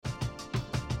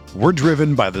We're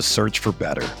driven by the search for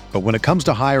better. But when it comes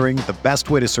to hiring, the best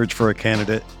way to search for a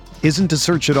candidate isn't to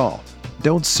search at all.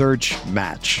 Don't search,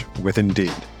 match with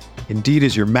Indeed. Indeed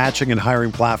is your matching and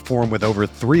hiring platform with over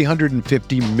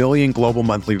 350 million global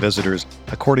monthly visitors,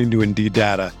 according to Indeed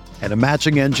data, and a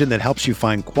matching engine that helps you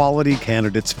find quality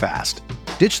candidates fast.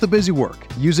 Ditch the busy work.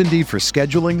 Use Indeed for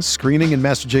scheduling, screening, and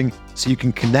messaging so you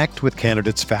can connect with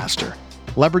candidates faster.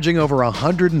 Leveraging over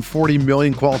 140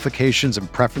 million qualifications and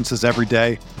preferences every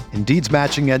day, Indeed's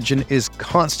matching engine is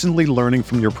constantly learning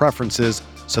from your preferences,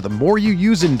 so the more you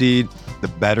use Indeed, the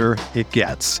better it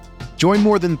gets. Join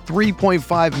more than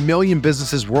 3.5 million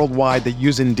businesses worldwide that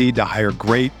use Indeed to hire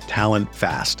great talent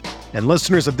fast. And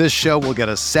listeners of this show will get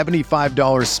a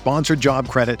 $75 sponsored job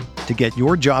credit to get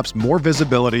your jobs more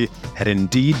visibility at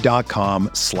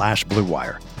Indeed.com/Blue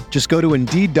Wire. Just go to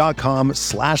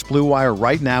Indeed.com/Blue Wire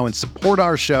right now and support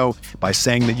our show by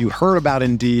saying that you heard about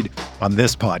Indeed on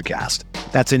this podcast.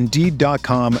 That's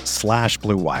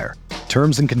Indeed.com/Blue Wire.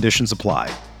 Terms and conditions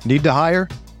apply. Need to hire?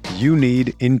 You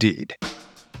need Indeed.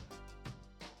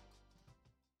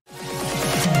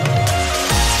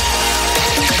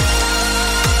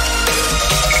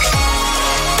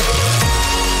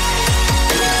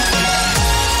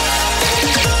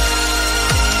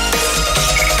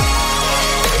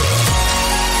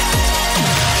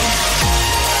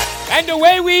 And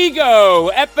away we go,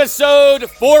 episode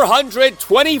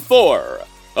 424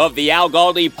 of the Al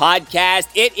Galdi podcast.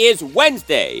 It is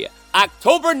Wednesday,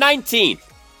 October 19th,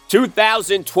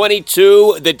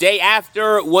 2022, the day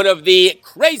after one of the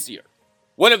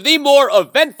more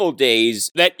eventful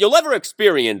days that you'll ever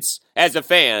experience as a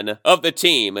fan of the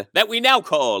team that we now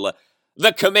call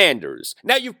the Commanders.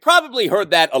 Now, you've probably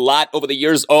heard that a lot over the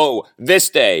years. Oh, this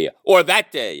day or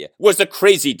that day was a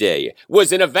crazy day,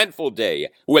 was an eventful day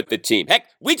with the team. Heck,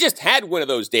 we just had one of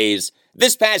those days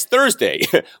this past Thursday.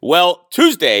 Well,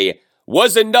 Tuesday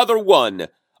was another one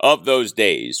of those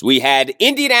days. We had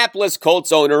Indianapolis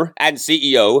Colts owner and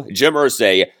CEO Jim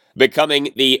Irsay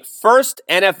becoming the first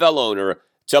NFL owner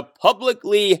to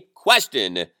publicly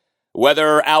question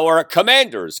whether our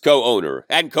Commanders co-owner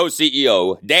and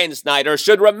co-CEO Dan Snyder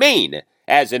should remain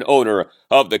as an owner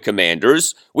of the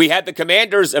Commanders. We had the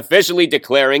Commanders officially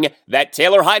declaring that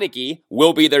Taylor Heinicke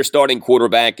will be their starting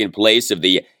quarterback in place of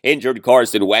the injured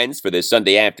Carson Wentz for this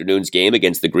Sunday afternoon's game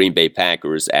against the Green Bay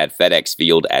Packers at FedEx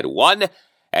Field at 1.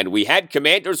 And we had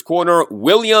Commanders corner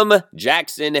William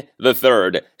Jackson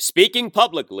III speaking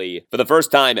publicly for the first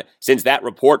time since that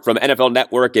report from NFL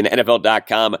Network and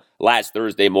NFL.com last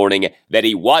Thursday morning that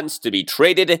he wants to be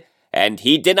traded, and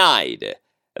he denied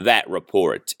that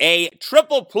report. A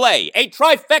triple play, a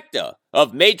trifecta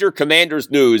of major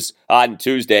Commanders news on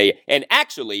Tuesday, and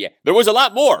actually, there was a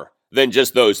lot more than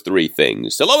just those three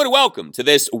things. Hello and welcome to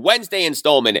this Wednesday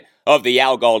installment of the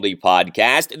Al Galdi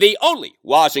podcast, the only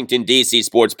Washington, D.C.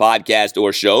 sports podcast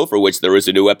or show for which there is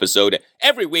a new episode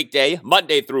every weekday,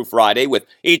 Monday through Friday, with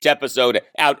each episode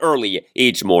out early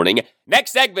each morning.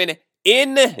 Next segment,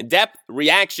 in-depth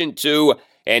reaction to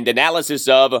and analysis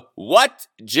of what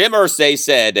Jim Irsay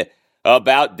said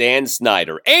about Dan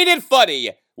Snyder. Ain't it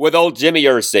funny? With old Jimmy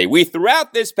Irsay. We,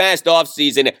 throughout this past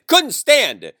offseason, couldn't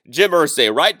stand Jim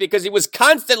Irsay, right? Because he was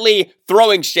constantly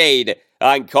throwing shade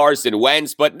on Carson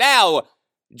Wentz. But now,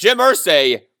 Jim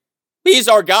Irsay, he's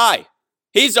our guy.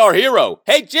 He's our hero.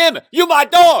 Hey, Jim, you my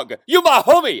dog. You my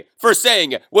homie for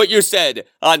saying what you said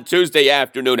on Tuesday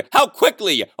afternoon. How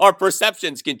quickly our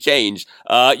perceptions can change.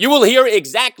 You will hear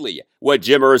exactly what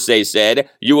Jim Irsay said.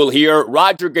 You will hear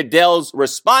Roger Goodell's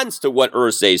response to what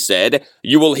Irsay said.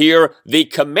 You will hear the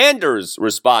Commanders'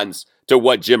 response to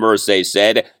what Jim Irsay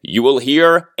said. You will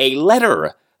hear a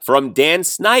letter from Dan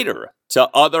Snyder to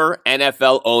other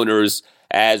NFL owners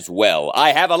as well.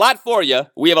 I have a lot for you.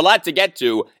 We have a lot to get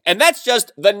to, and that's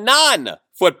just the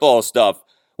non-football stuff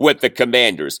with the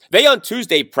Commanders. They on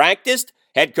Tuesday practiced.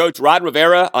 Head coach Ron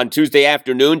Rivera on Tuesday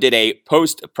afternoon did a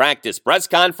post-practice press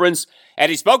conference, and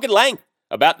he spoke at length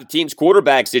about the team's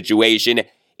quarterback situation,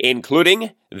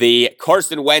 including the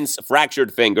Carson Wentz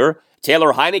fractured finger,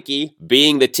 Taylor Heinicke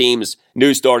being the team's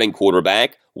new starting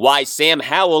quarterback, why Sam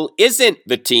Howell isn't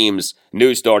the team's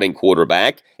new starting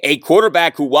quarterback, a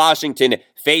quarterback who Washington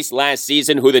faced last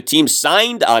season, who the team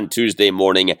signed on Tuesday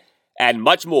morning, and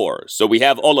much more. So we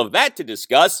have all of that to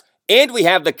discuss, and we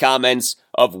have the comments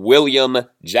of William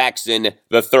Jackson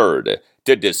III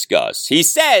to discuss. He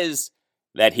says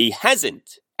that he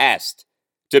hasn't asked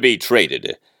to be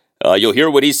traded. You'll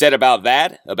hear what he said about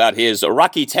that, about his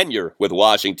rocky tenure with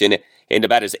Washington, and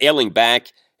about his ailing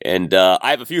back. And I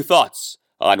have a few thoughts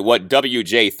on what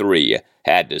WJ3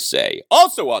 had to say.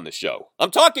 Also on the show,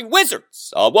 I'm talking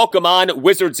Wizards. I'll welcome on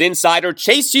Wizards insider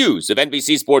Chase Hughes of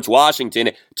NBC Sports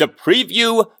Washington to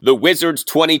preview the Wizards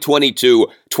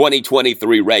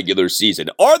 2022-2023 regular season.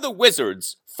 Are the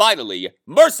Wizards finally,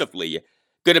 mercifully,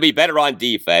 going to be better on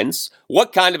defense?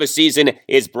 What kind of a season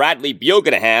is Bradley Beal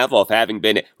going to have off having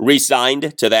been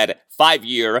re-signed to that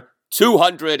 5-year,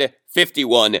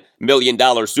 $251 million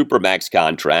Supermax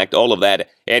contract? All of that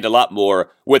and a lot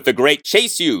more with the great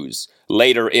Chase Hughes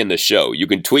later in the show. You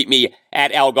can tweet me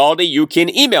at Al Galdi. You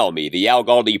can email me, the Al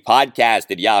Galdi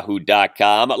podcast at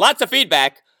yahoo.com. Lots of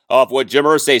feedback of what Jim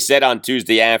Irsay said on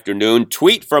Tuesday afternoon.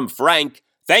 Tweet from Frank.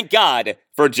 Thank God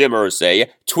for Jim Irsay.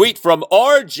 Tweet from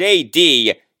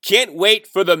RJD. Can't wait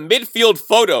for the midfield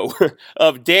photo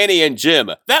of Danny and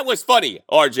Jim. That was funny,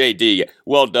 RJD.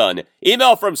 Well done.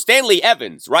 Email from Stanley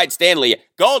Evans. Right, Stanley.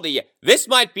 Galdi, this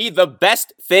might be the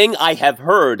best thing I have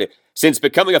heard since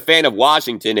becoming a fan of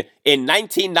Washington in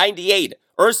 1998.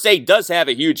 Irsay does have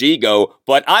a huge ego,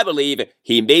 but I believe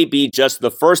he may be just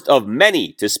the first of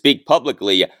many to speak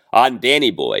publicly on Danny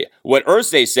Boy. What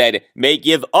Irsay said may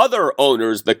give other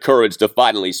owners the courage to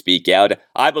finally speak out.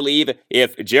 I believe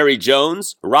if Jerry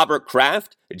Jones, Robert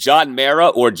Kraft, John Mara,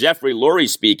 or Jeffrey Lurie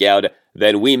speak out,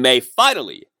 then we may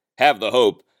finally have the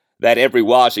hope that every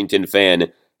Washington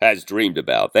fan has dreamed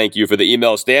about. Thank you for the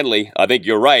email, Stanley. I think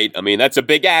you're right. I mean, that's a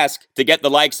big ask to get the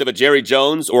likes of a Jerry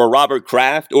Jones or a Robert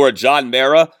Kraft or a John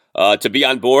Mara to be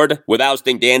on board with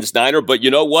ousting Dan Snyder. But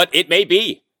you know what? It may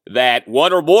be that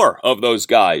one or more of those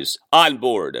guys on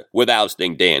board with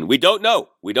ousting Dan. We don't know.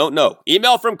 We don't know.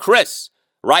 Email from Chris.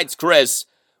 Writes Chris,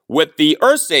 with the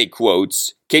Irsay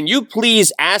quotes, can you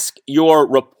please ask your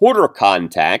reporter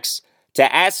contacts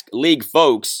to ask league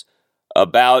folks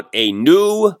about a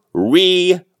new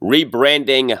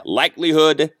rebranding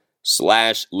likelihood /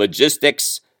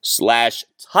 logistics /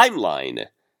 timeline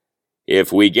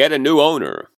if we get a new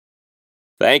owner?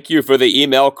 Thank you for the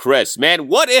email, Chris. Man,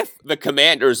 what if the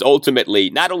Commanders ultimately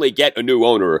not only get a new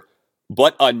owner,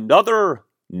 but another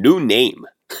new name?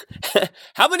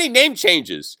 How many name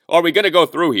changes are we going to go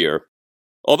through here?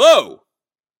 Although,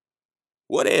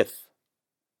 what if?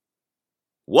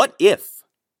 What if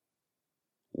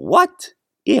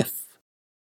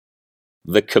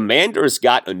the Commanders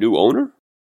got a new owner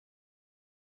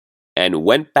and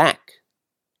went back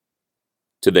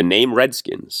to the name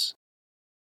Redskins?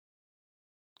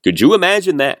 Could you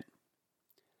imagine that?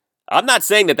 I'm not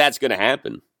saying that that's going to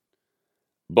happen,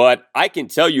 but I can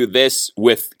tell you this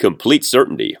with complete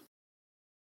certainty.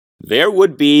 There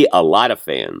would be a lot of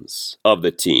fans of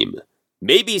the team,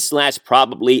 maybe /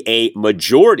 probably a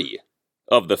majority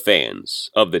of the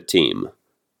fans of the team,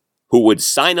 who would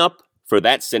sign up for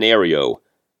that scenario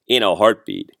in a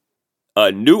heartbeat.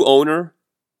 A new owner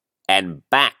and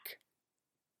back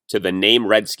to the name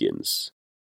Redskins.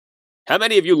 How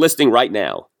many of you listening right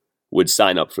now would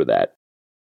sign up for that?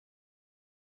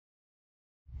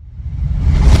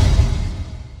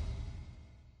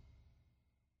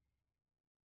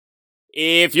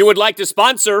 If you would like to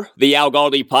sponsor the Al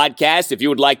Galdi podcast, if you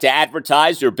would like to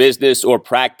advertise your business or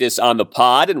practice on the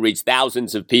pod and reach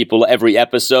thousands of people every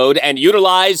episode and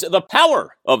utilize the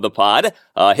power of the pod,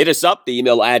 hit us up. The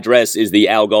email address is the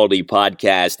Al Galdi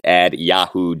podcast at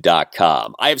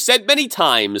yahoo.com. I have said many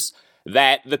times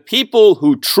that the people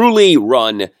who truly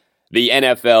run the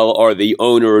NFL are the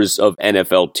owners of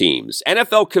NFL teams.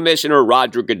 NFL Commissioner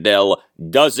Roger Goodell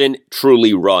doesn't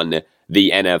truly run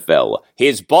the NFL.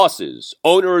 His bosses,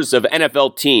 owners of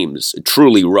NFL teams,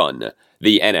 truly run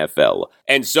the NFL.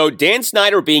 And so Dan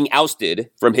Snyder being ousted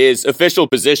from his official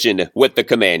position with the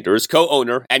Commanders,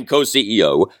 co-owner and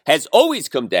co-CEO, has always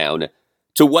come down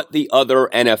to what the other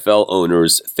NFL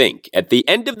owners think. At the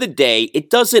end of the day, it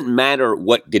doesn't matter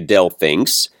what Goodell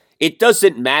thinks. It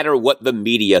doesn't matter what the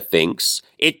media thinks.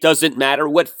 It doesn't matter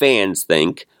what fans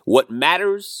think. What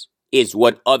matters is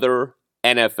what other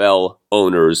NFL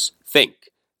owners think.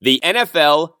 The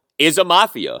NFL is a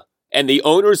mafia, and the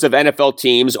owners of NFL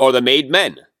teams are the made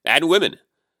men and women.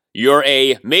 You're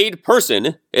a made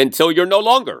person until you're no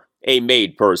longer a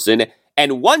made person,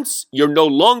 and once you're no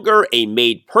longer a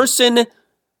made person,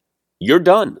 you're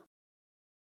done.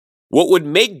 What would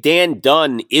make Dan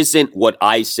done isn't what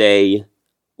I say,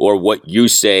 or what you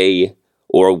say,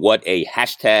 or what a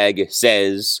hashtag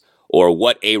says, or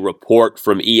what a report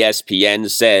from ESPN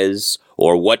says,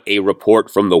 or what a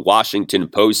report from the Washington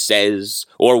Post says,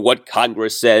 or what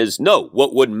Congress says. No,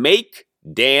 what would make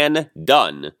Dan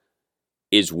done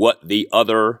is what the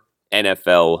other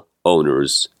NFL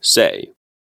owners say.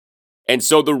 And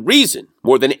so the reason,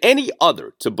 more than any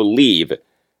other, to believe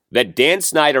that Dan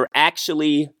Snyder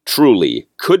actually, truly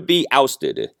could be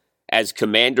ousted as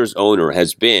Commanders owner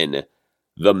has been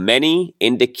the many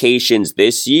indications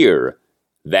this year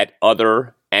that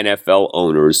other NFL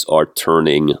owners are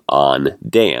turning on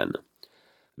Dan.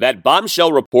 That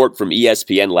bombshell report from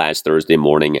ESPN last Thursday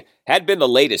morning had been the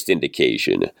latest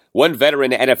indication. One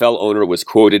veteran NFL owner was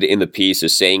quoted in the piece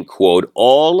as saying, quote,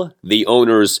 "All the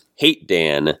owners hate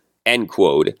Dan," end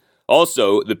quote.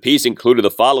 Also, the piece included the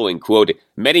following, quote,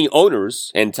 "Many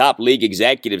owners and top league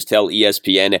executives tell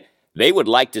ESPN they would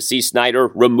like to see Snyder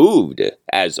removed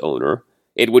as owner.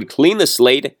 It would clean the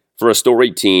slate for a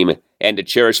storied team and a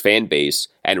cherished fan base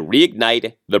and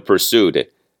reignite the pursuit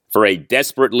for a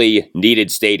desperately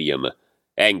needed stadium,"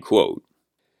 end quote.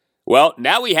 Well,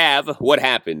 now we have what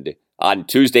happened on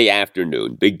Tuesday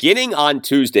afternoon. Beginning on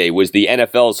Tuesday was the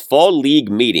NFL's Fall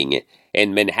League meeting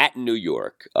in Manhattan, New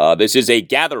York. This is a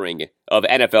gathering of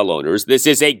NFL owners. This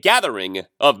is a gathering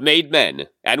of made men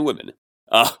and women.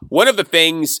 One of the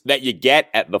things that you get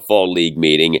at the Fall League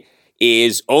meeting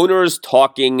is owners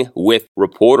talking with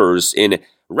reporters in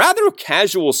rather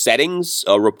casual settings.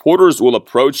 Reporters will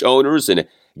approach owners and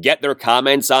get their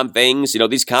comments on things.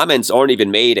 These comments aren't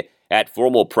even made at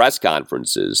formal press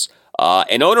conferences.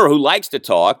 An owner who likes to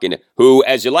talk and who,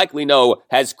 as you likely know,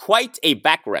 has quite a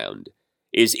background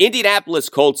is Indianapolis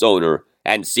Colts owner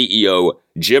and CEO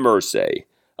Jim Irsay.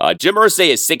 Jim Irsay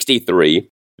is 63.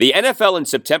 The NFL in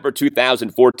September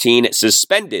 2014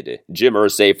 suspended Jim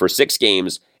Irsay for 6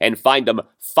 games and fined him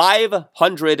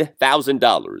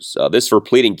 $500,000. This for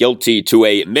pleading guilty to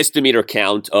a misdemeanor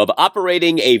count of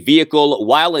operating a vehicle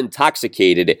while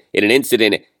intoxicated in an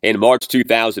incident in March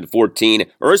 2014.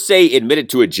 Irsay admitted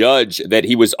to a judge that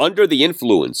he was under the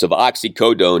influence of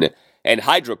oxycodone and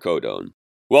hydrocodone.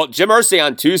 Well, Jim Irsay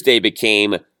on Tuesday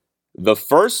became the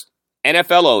first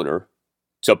NFL owner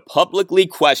to publicly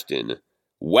question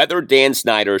whether Dan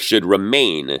Snyder should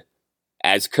remain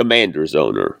as Commanders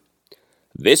owner.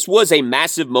 This was a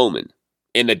massive moment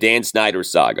in the Dan Snyder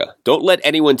saga. Don't let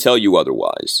anyone tell you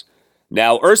otherwise.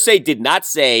 Now, Irsay did not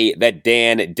say that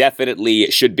Dan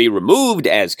definitely should be removed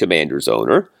as Commanders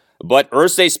owner, but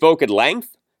Irsay spoke at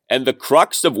length, and the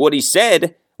crux of what he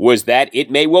said was that it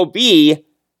may well be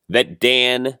that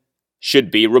Dan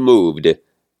should be removed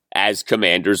as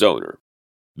Commanders owner.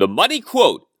 The money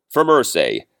quote from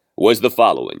Irsay was the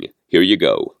following. Here you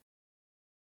go.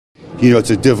 It's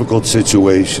a difficult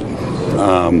situation.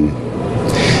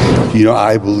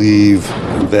 I believe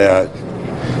that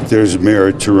there's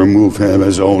merit to remove him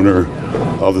as owner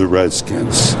of the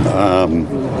Redskins.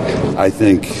 I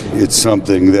think it's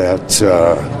something that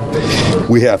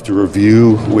we have to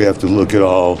review. We have to look at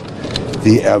all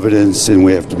the evidence, and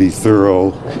we have to be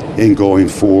thorough in going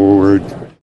forward.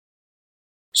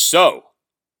 So,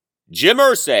 Jim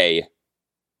Irsay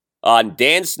on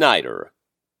Dan Snyder,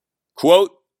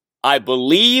 quote, "I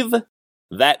believe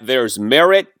that there's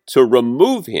merit to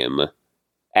remove him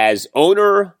as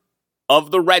owner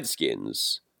of the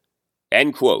Redskins,"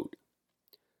 end quote.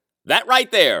 That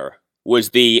right there was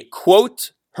the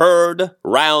quote heard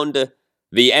round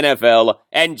the NFL,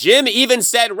 and Jim even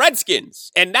said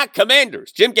Redskins and not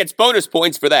Commanders. Jim gets bonus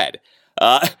points for that.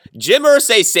 Jim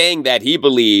Irsay saying that he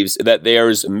believes that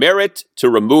there's merit to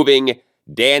removing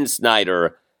Dan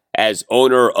Snyder as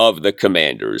owner of the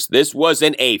Commanders. This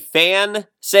wasn't a fan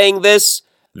saying this.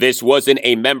 This wasn't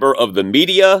a member of the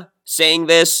media saying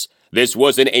this. This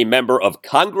wasn't a member of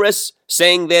Congress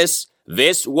saying this.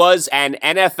 This was an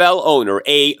NFL owner,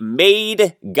 a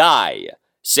made guy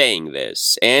saying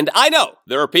this. And I know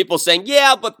there are people saying,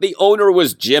 yeah, but the owner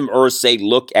was Jim Irsay.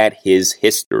 Look at his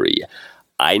history.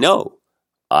 I know.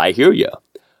 I hear you.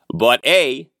 But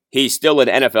A, he's still an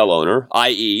NFL owner,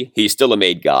 i.e., he's still a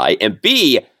made guy. And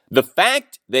B, the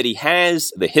fact that he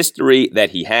has the history that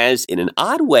he has in an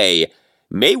odd way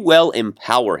may well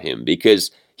empower him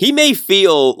because he may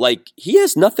feel like he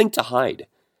has nothing to hide.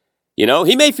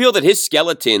 He may feel that his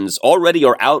skeletons already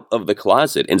are out of the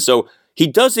closet. And so he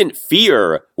doesn't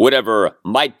fear whatever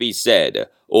might be said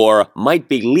or might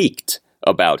be leaked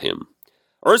about him.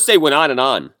 Irsay went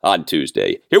on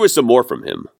Tuesday. Here was some more from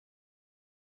him.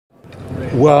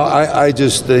 Well, I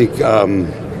just think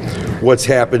what's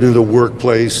happened in the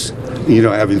workplace,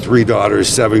 having 3 daughters,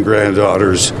 7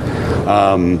 granddaughters,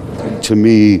 to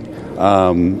me,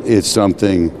 it's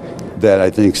something that I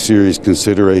think serious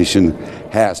consideration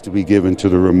has to be given to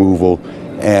the removal,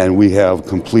 and we have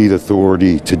complete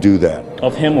authority to do that.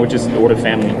 Of him or just or the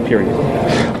family, period?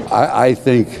 I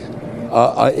think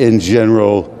in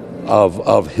general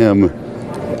of him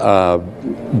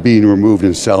being removed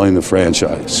and selling the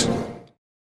franchise.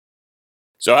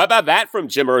 So how about that from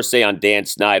Jim Irsay on Dan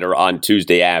Snyder on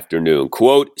Tuesday afternoon?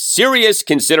 Quote, "Serious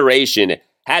consideration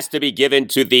has to be given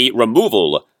to the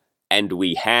removal and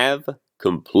we have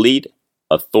complete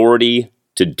authority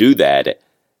to do that,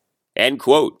 end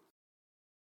quote.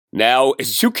 Now,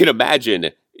 as you can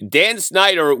imagine, Dan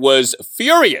Snyder was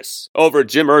furious over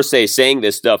Jim Irsay saying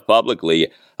this stuff publicly.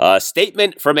 A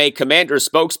statement from a Commander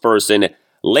spokesperson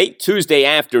late Tuesday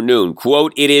afternoon,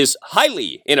 quote, "It is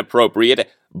highly inappropriate,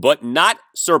 but not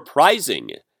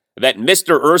surprising that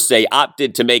Mr. Irsay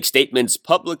opted to make statements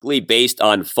publicly based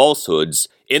on falsehoods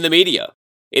in the media.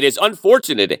 It is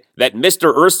unfortunate that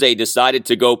Mr. Irsay decided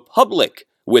to go public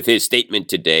with his statement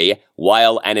today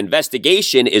while an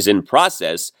investigation is in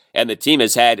process and the team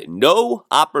has had no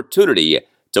opportunity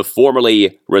to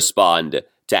formally respond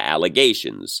to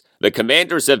allegations. The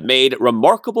Commanders have made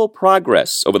remarkable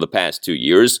progress over the past 2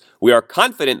 years. We are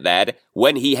confident that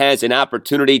when he has an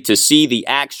opportunity to see the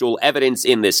actual evidence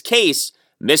in this case,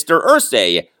 Mr.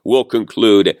 Irsay will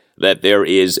conclude that there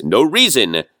is no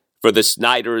reason for the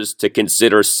Snyders to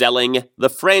consider selling the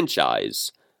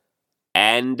franchise.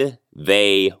 And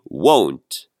they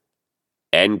won't."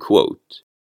 End quote.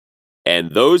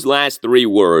 And those last three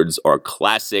words are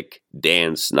classic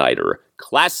Dan Snyder.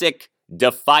 Classic,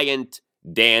 defiant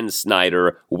Dan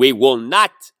Snyder. We will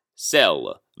not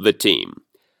sell the team.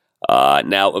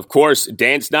 Now, of course,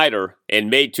 Dan Snyder in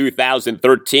May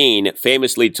 2013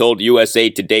 famously told USA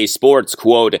Today Sports,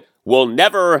 quote, "We'll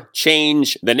never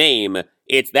change the name.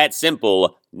 It's that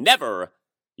simple. Never.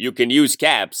 You can use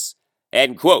caps."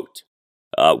 End quote.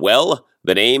 Well,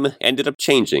 the name ended up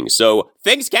changing, so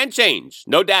things can change,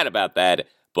 no doubt about that.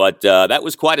 But that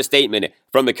was quite a statement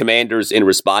from the Commanders in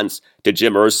response to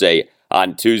Jim Irsay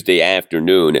on Tuesday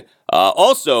afternoon.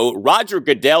 Also, Roger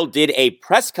Goodell did a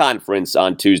press conference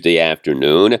on Tuesday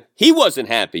afternoon. He wasn't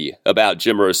happy about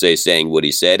Jim Irsay saying what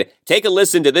he said. Take a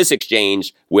listen to this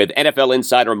exchange with NFL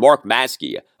insider Mark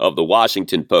Maskey of The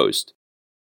Washington Post.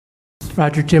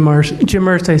 Roger, Jim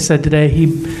Irsay said today he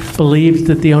believes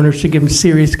that the owners should give him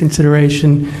serious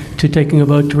consideration to taking a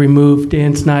vote to remove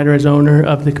Dan Snyder as owner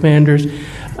of the Commanders.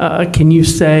 Can you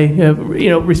say,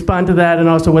 respond to that, and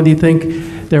also whether you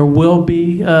think there will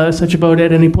be such a vote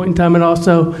at any point in time, and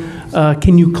also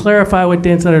can you clarify what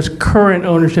Dan Snyder's current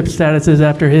ownership status is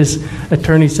after his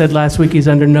attorney said last week he's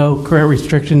under no current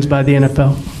restrictions by the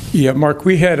NFL? Yeah, Mark,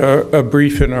 we had a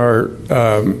brief in our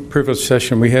privileged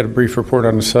session. We had a brief report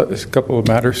on a couple of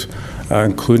matters,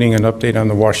 including an update on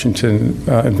the Washington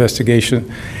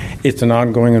investigation. It's an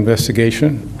ongoing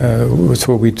investigation. That's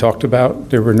what we talked about.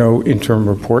 There were no interim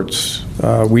reports.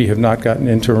 We have not gotten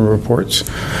interim reports.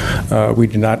 We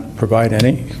do not provide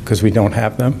any because we don't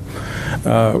have them.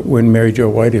 When Mary Jo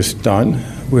White is done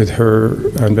with her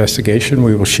investigation,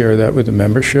 we will share that with the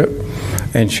membership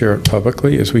and share it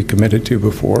publicly as we committed to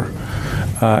before.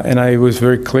 And I was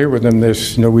very clear with them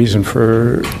there's no reason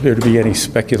for there to be any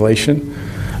speculation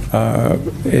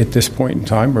at this point in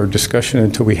time or discussion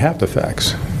until we have the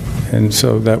facts. And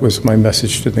so that was my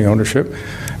message to the ownership,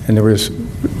 and there was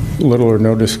little or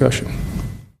no discussion.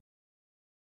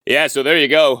 Yeah, so there you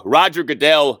go. Roger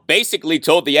Goodell basically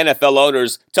told the NFL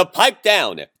owners to pipe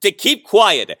down, to keep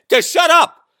quiet, to shut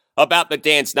up about the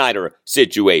Dan Snyder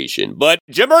situation. But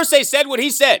Jim Irsay said what he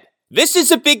said. This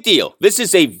is a big deal. This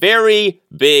is a very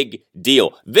big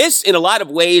deal. This, in a lot of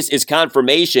ways, is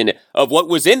confirmation of what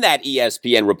was in that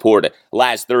ESPN report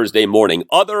last Thursday morning.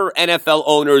 Other NFL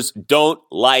owners don't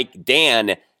like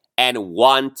Dan and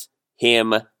want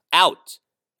him out.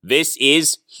 This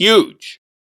is huge.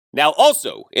 Now,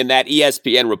 also in that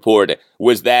ESPN report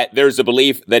was that there's a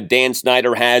belief that Dan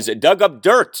Snyder has dug up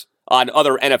dirt on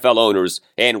other NFL owners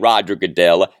and Roger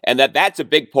Goodell, and that's a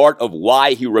big part of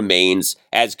why he remains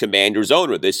as Commanders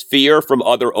owner. This fear from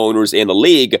other owners in the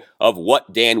league of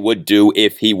what Dan would do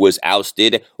if he was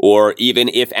ousted, or even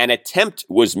if an attempt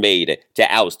was made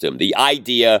to oust him. The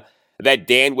idea that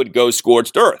Dan would go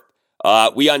scorched earth.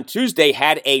 We on Tuesday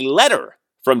had a letter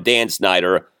from Dan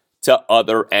Snyder to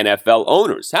other NFL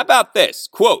owners. How about this?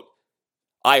 Quote,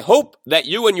 "I hope that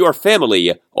you and your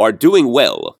family are doing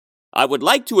well. I would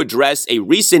like to address a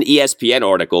recent ESPN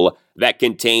article that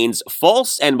contains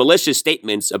false and malicious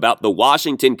statements about the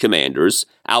Washington Commanders,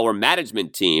 our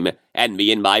management team, and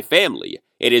me and my family.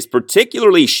 It is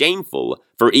particularly shameful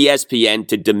for ESPN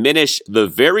to diminish the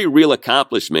very real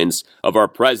accomplishments of our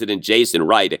president, Jason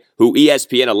Wright, who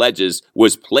ESPN alleges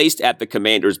was placed at the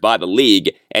Commanders by the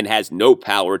league and has no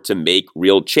power to make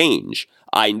real change.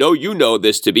 I know you know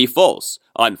this to be false.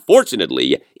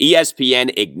 Unfortunately,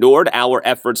 ESPN ignored our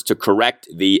efforts to correct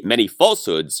the many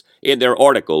falsehoods in their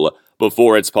article,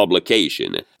 before its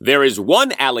publication. There is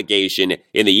one allegation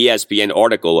in the ESPN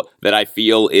article that I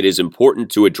feel it is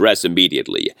important to address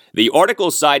immediately. The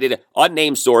article cited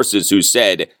unnamed sources who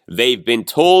said they've been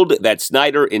told that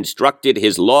Snyder instructed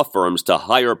his law firms to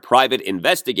hire private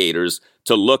investigators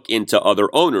to look into other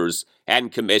owners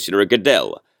and Commissioner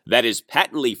Goodell. That is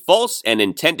patently false and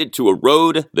intended to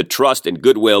erode the trust and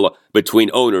goodwill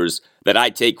between owners that I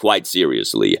take quite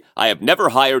seriously. I have never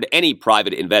hired any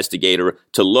private investigator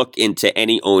to look into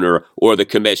any owner or the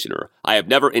commissioner. I have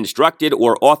never instructed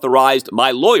or authorized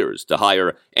my lawyers to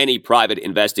hire any private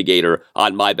investigator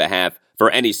on my behalf for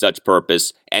any such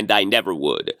purpose, and I never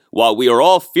would. While we are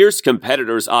all fierce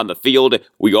competitors on the field,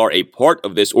 we are a part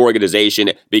of this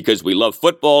organization because we love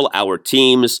football, our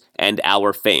teams, and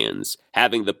our fans.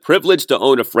 Having the privilege to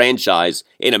own a franchise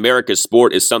in America's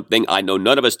sport is something I know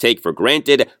none of us take for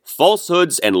granted.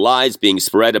 Falsehoods and lies being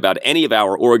spread about any of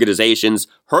our organizations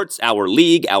hurts our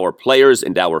league, our players,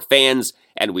 and our fans,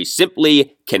 and we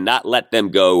simply cannot let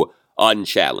them go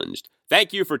unchallenged.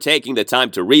 Thank you for taking the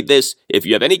time to read this. If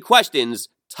you have any questions,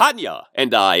 Tanya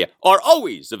and I are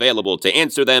always available to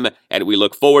answer them, and we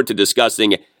look forward to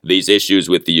discussing these issues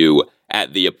with you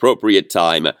at the appropriate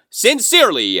time.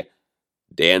 Sincerely,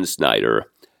 Dan Snyder.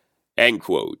 End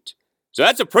quote. So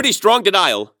that's a pretty strong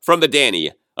denial from the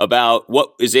Danny about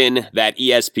what is in that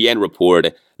ESPN report,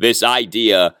 this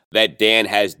idea that Dan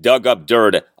has dug up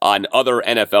dirt on other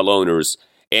NFL owners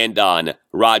and on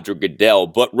Roger Goodell.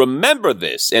 But remember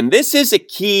this, and this is a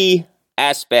key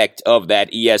aspect of that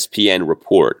ESPN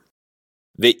report.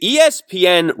 The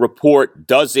ESPN report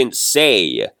doesn't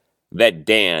say that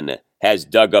Dan has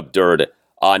dug up dirt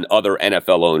on other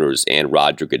NFL owners and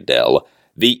Roger Goodell.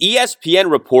 The ESPN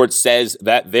report says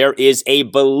that there is a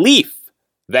belief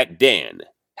that Dan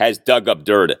has dug up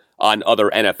dirt on other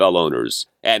NFL owners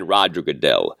and Roger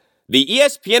Goodell. The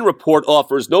ESPN report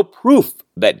offers no proof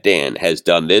that Dan has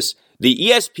done this. The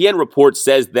ESPN report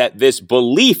says that this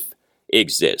belief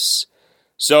exists.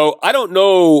 So I don't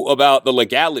know about the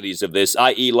legalities of this,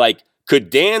 i.e., could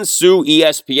Dan sue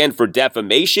ESPN for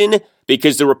defamation?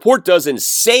 Because the report doesn't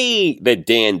say that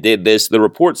Dan did this. The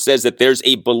report says that there's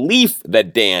a belief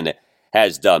that Dan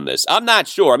has done this. I'm not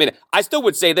sure. I mean, I still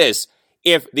would say this.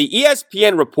 If the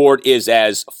ESPN report is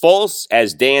as false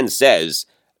as Dan says,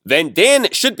 then Dan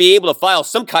should be able to file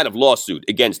some kind of lawsuit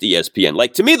against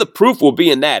ESPN. To me, the proof will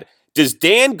be in that. Does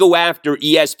Dan go after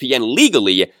ESPN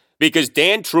legally because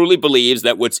Dan truly believes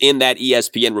that what's in that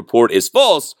ESPN report is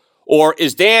false? Or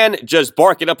is Dan just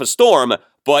barking up a storm,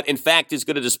 but in fact is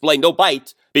going to display no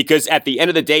bite because at the end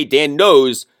of the day, Dan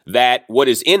knows that what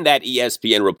is in that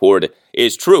ESPN report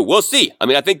is true? We'll see. I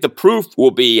mean, I think the proof will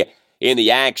be in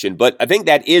the action, but I think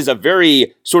that is a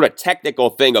very sort of technical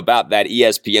thing about that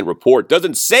ESPN report.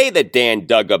 Doesn't say that Dan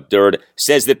dug up dirt,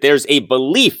 says that there's a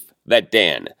belief that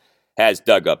Dan has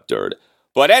dug up dirt.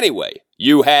 But anyway,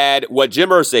 you had what Jim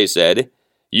Irsay said,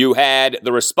 you had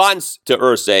the response to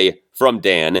Irsay from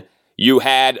Dan, you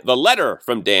had the letter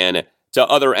from Dan to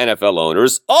other NFL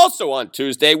owners. Also on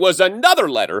Tuesday was another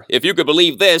letter, if you could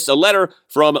believe this, a letter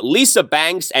from Lisa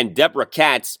Banks and Deborah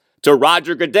Katz to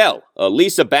Roger Goodell.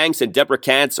 Lisa Banks and Deborah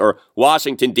Katz are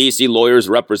Washington, D.C. lawyers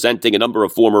representing a number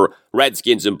of former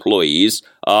Redskins employees.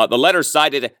 The letter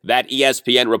cited that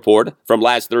ESPN report from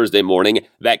last Thursday morning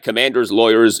that Commanders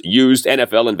lawyers used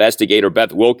NFL investigator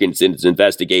Beth Wilkinson's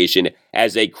investigation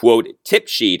as a, quote, tip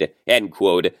sheet, end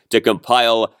quote, to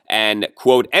compile an,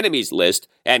 quote, enemies list,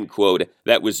 end quote,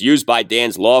 that was used by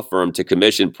Dan's law firm to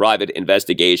commission private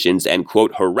investigations and,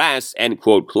 quote, harass, end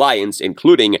quote, clients,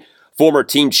 including former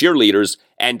team cheerleaders,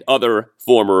 and other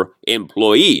former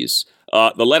employees.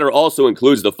 The letter also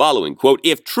includes the following, quote,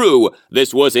 if true,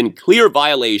 this was in clear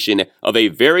violation of a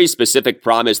very specific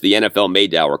promise the NFL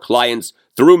made to our clients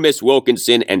through Miss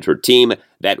Wilkinson and her team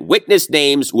that witness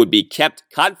names would be kept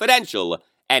confidential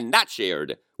and not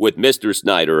shared with Mr.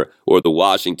 Snyder or the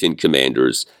Washington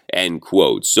Commanders, end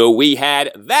quote. So we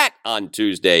had that on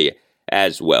Tuesday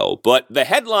as well. But the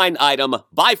headline item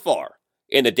by far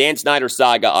in the Dan Snyder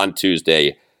saga on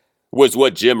Tuesday was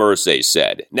what Jim Irsay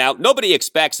said. Now, nobody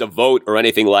expects a vote or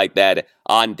anything like that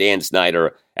on Dan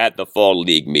Snyder at the Fall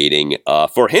League meeting.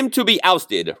 For him to be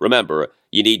ousted, remember,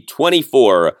 you need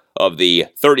 24 of the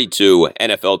 32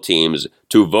 NFL teams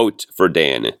to vote for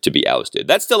Dan to be ousted.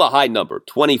 That's still a high number,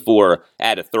 24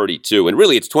 out of 32. And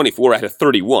really, it's 24 out of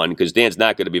 31 because Dan's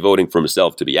not going to be voting for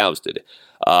himself to be ousted.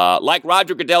 Like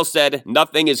Roger Goodell said,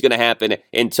 nothing is going to happen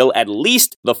until at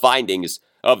least the findings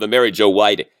of the Mary Jo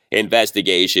White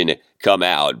investigation come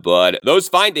out. But those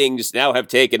findings now have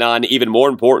taken on even more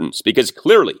importance because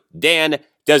clearly Dan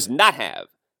does not have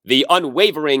the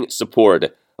unwavering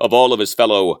support of all of his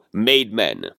fellow made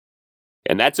men.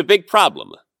 And that's a big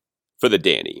problem for the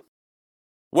Danny.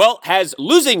 Well, has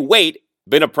losing weight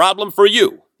been a problem for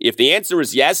you? If the answer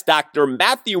is yes, Dr.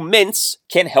 Matthew Mintz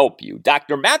can help you.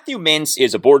 Dr. Matthew Mintz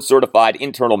is a board-certified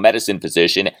internal medicine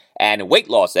physician and weight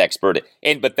loss expert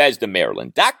in Bethesda,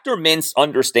 Maryland. Dr. Mintz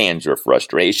understands your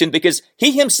frustration because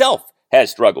he himself has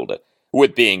struggled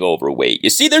with being overweight. You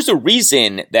see, there's a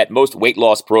reason that most weight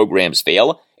loss programs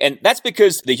fail, and that's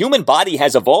because the human body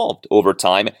has evolved over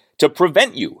time to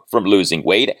prevent you from losing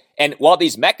weight. And while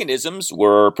these mechanisms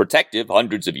were protective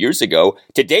hundreds of years ago,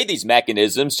 today these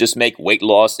mechanisms just make weight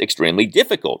loss extremely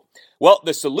difficult. Well,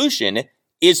 the solution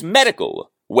is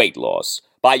medical weight loss.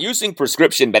 By using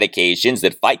prescription medications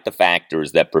that fight the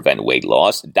factors that prevent weight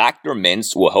loss, Dr.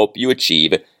 Mintz will help you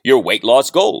achieve your weight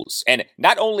loss goals. And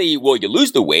not only will you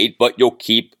lose the weight, but you'll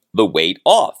keep the weight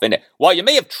off. And while you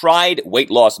may have tried weight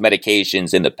loss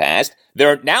medications in the past,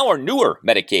 there now are newer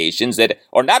medications that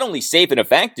are not only safe and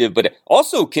effective, but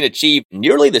also can achieve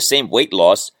nearly the same weight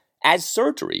loss as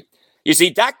surgery. You see,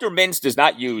 Dr. Mintz does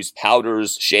not use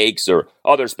powders, shakes, or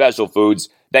other special foods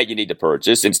that you need to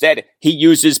purchase. Instead, he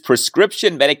uses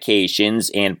prescription medications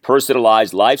and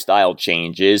personalized lifestyle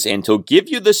changes, and he'll give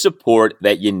you the support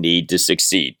that you need to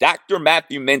succeed. Dr.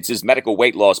 Matthew Mintz's medical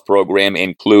weight loss program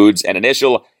includes an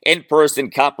initial in-person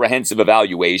comprehensive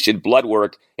evaluation, blood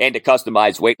work, and a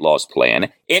customized weight loss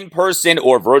plan, in-person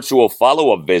or virtual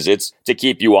follow-up visits to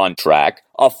keep you on track,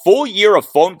 a full year of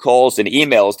phone calls and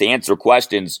emails to answer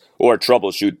questions or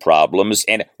troubleshoot problems,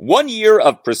 and 1 year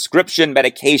of prescription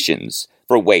medications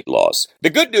for weight loss. The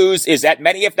good news is that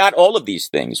many, if not all of these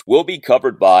things, will be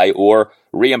covered by or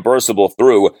reimbursable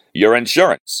through your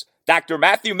insurance. Dr.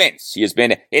 Matthew Mintz, he has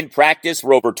been in practice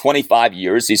for over 25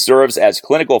 years. He serves as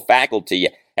clinical faculty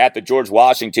at the George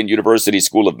Washington University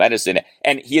School of Medicine,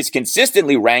 and he is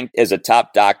consistently ranked as a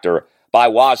top doctor by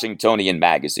Washingtonian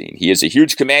Magazine. He is a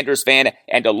huge Commanders fan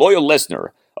and a loyal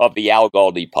listener of the Al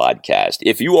Galdi podcast.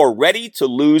 If you are ready to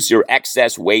lose your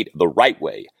excess weight the right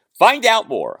way, find out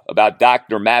more about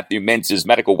Dr. Matthew Mintz's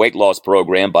medical weight loss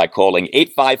program by calling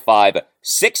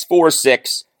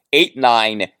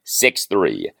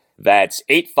 855-646-8963. That's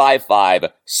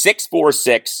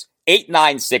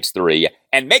 855-646-8963.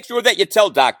 And make sure that you tell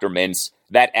Dr. Mintz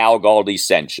that Al Galdi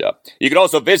sent you. You can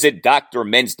also visit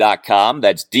drmintz.com.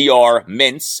 That's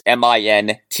drmintz,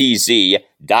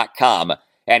 MINTZ.com,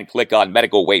 and click on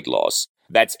medical weight loss.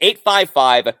 That's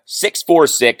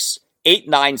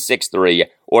 855-646-8963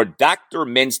 or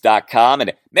drmintz.com.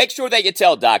 And make sure that you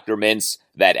tell Dr. Mintz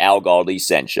that Al Galdi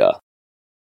sent you.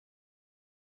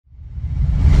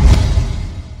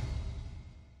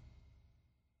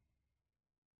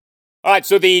 All right,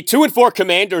 so the 2-4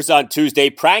 Commanders on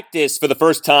Tuesday practiced for the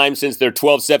first time since their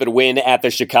 12-7 win at the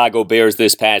Chicago Bears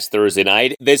this past Thursday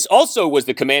night. This also was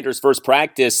the Commanders' first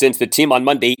practice since the team on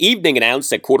Monday evening announced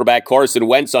that quarterback Carson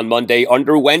Wentz on Monday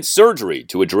underwent surgery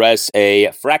to address a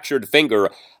fractured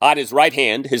finger on his right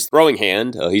hand, his throwing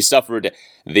hand. He suffered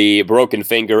the broken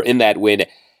finger in that win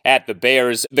at the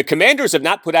Bears. The Commanders have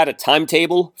not put out a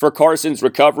timetable for Carson's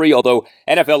recovery, although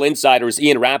NFL insiders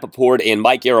Ian Rappaport and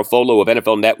Mike Garafolo of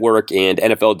NFL Network and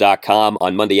NFL.com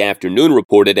on Monday afternoon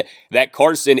reported that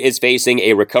Carson is facing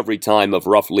a recovery time of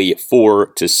roughly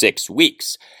 4 to 6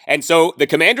 weeks. And so the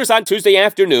Commanders on Tuesday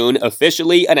afternoon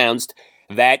officially announced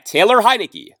that Taylor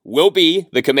Heinicke will be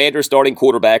the Commanders' starting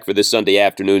quarterback for this Sunday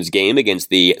afternoon's game against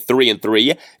the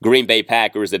 3-3 Green Bay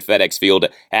Packers at FedEx Field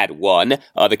at 1.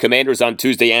 The Commanders on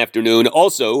Tuesday afternoon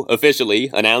also officially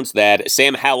announced that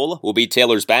Sam Howell will be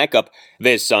Taylor's backup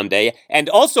this Sunday. And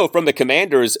also from the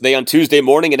Commanders, they on Tuesday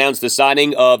morning announced the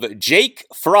signing of Jake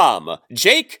Fromm.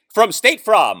 Jake from State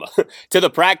Farm to the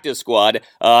practice squad.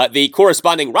 The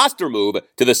corresponding roster move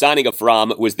to the signing of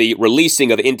Fromm was the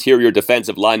releasing of interior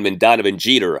defensive lineman Donovan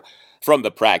Jeter from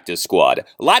the practice squad.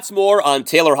 Lots more on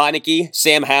Taylor Heinicke,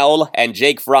 Sam Howell, and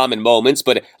Jake Fromm in moments,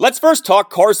 but let's first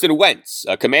talk Carson Wentz.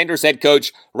 Commanders head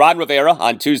coach Ron Rivera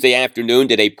on Tuesday afternoon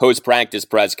did a post-practice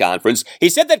press conference. He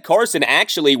said that Carson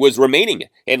actually was remaining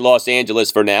in Los Angeles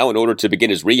for now in order to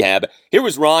begin his rehab. Here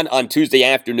was Ron on Tuesday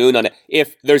afternoon on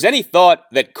if there's any thought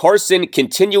that Carson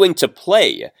continuing to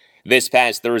play this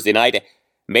past Thursday night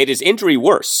made his injury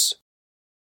worse.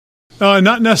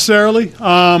 Not necessarily.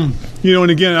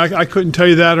 And again, I couldn't tell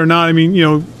you that or not. I mean,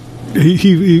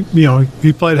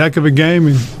 he played a heck of a game,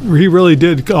 and he really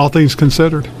did, all things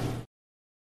considered.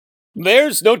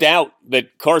 There's no doubt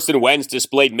that Carson Wentz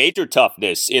displayed major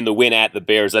toughness in the win at the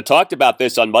Bears. I talked about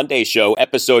this on Monday's show,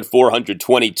 episode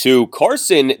 422.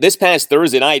 Carson, this past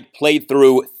Thursday night, played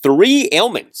through 3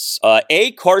 ailments.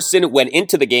 Carson went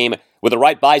into the game with a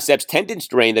right biceps tendon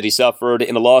strain that he suffered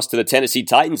in the loss to the Tennessee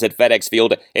Titans at FedEx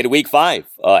Field in Week 5.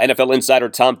 NFL insider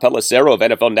Tom Pelissero of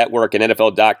NFL Network and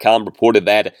NFL.com reported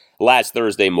that last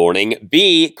Thursday morning.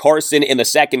 B, Carson in the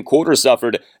second quarter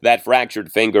suffered that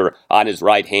fractured finger on his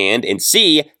right hand. And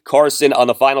C, Carson on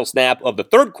the final snap of the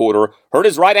third quarter hurt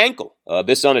his right ankle.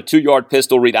 This on a 2-yard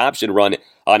pistol read option run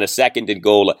on a 2nd and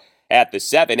goal at the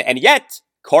 7. And yet,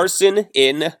 Carson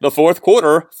in the fourth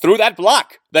quarter threw that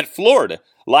block that floored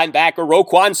linebacker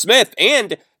Roquan Smith,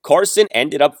 and Carson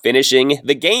ended up finishing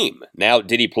the game. Now,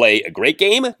 did he play a great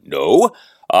game? No.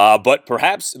 But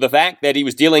perhaps the fact that he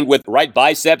was dealing with right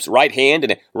biceps, right hand,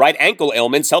 and right ankle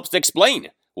ailments helps to explain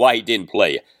why he didn't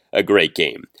play a great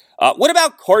game. What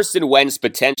about Carson Wentz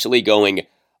potentially going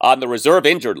on the reserve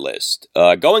injured list?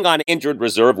 Going on injured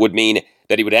reserve would mean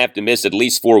that he would have to miss at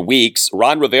least 4 weeks.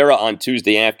 Ron Rivera on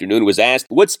Tuesday afternoon was asked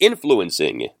what's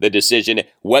influencing the decision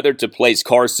whether to place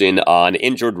Carson on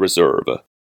injured reserve.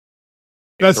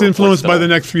 That's influenced by the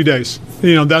next few days.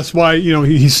 That's why,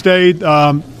 he stayed.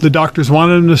 The doctors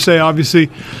wanted him to stay, obviously,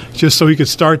 just so he could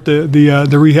start the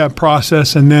rehab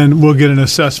process, and then we'll get an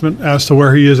assessment as to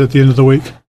where he is at the end of the week.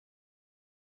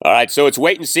 All right, so it's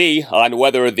wait and see on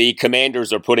whether the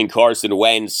Commanders are putting Carson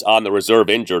Wentz on the reserve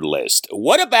injured list.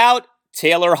 What about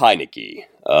Taylor Heinicke?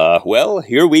 Well,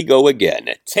 here we go again.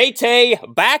 Tay-Tay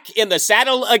back in the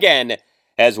saddle again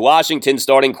as Washington's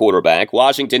starting quarterback.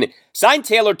 Washington signed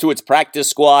Taylor to its practice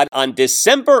squad on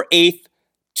December 8th,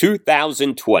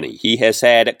 2020. He has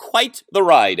had quite the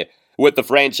ride with the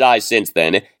franchise since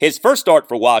then. His first start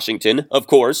for Washington, of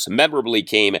course, memorably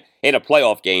came in a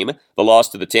playoff game, the loss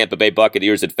to the Tampa Bay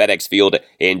Buccaneers at FedEx Field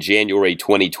in January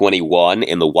 2021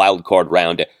 in the wild card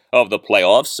round of the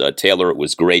playoffs. Taylor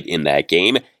was great in that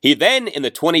game. He then, in the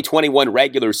 2021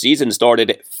 regular season,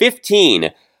 started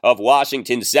 15 of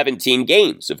Washington's 17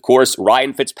 games. Of course,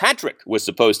 Ryan Fitzpatrick was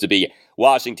supposed to be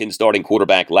Washington's starting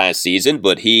quarterback last season,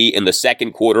 but he, in the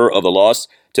second quarter of the loss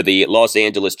to the Los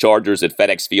Angeles Chargers at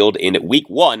FedEx Field in Week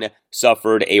 1,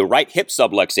 suffered a right hip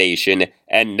subluxation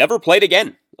and never played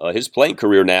again. His playing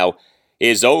career now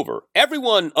is over.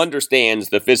 Everyone understands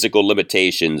the physical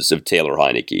limitations of Taylor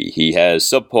Heinicke. He has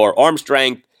subpar arm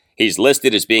strength. He's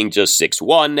listed as being just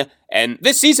 6'1", and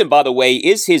this season, by the way,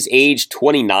 is his age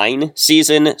 29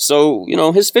 season, so,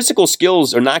 his physical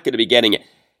skills are not going to be getting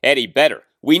any better.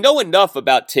 We know enough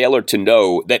about Taylor to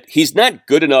know that he's not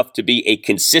good enough to be a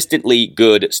consistently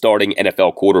good starting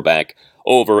NFL quarterback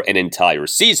over an entire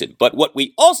season. But what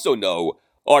we also know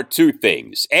are two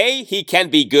things. A, he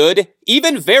can be good,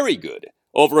 even very good,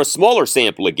 over a smaller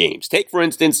sample of games. Take, for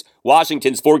instance,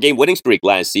 Washington's 4-game winning streak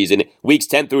last season, weeks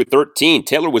 10 through 13.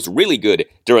 Taylor was really good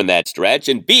during that stretch.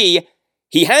 And B,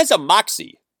 he has a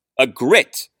moxie, a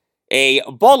grit, a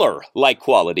baller-like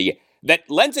quality that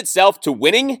lends itself to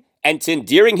winning and to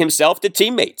endearing himself to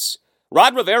teammates.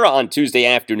 Ron Rivera on Tuesday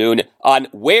afternoon on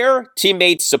where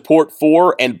teammates' support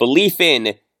for and belief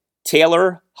in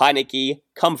Taylor Heinicke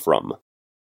come from.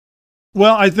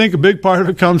 Well, I think a big part of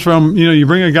it comes from, you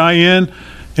bring a guy in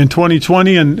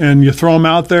 2020 and you throw him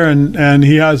out there and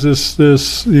he has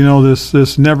this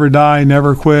never die,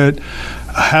 never quit,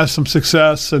 has some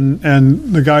success and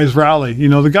the guys rally.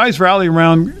 The guys rally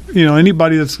around,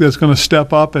 anybody that's going to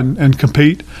step up and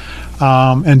compete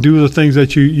and do the things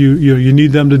that you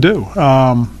need them to do.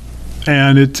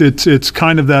 And it's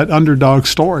kind of that underdog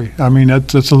story. I mean,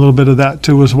 that's a little bit of that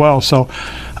too as well. So,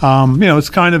 it's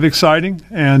kind of exciting,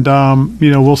 and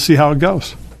we'll see how it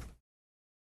goes.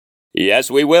 Yes,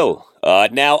 we will.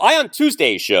 Now, I on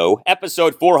Tuesday's show,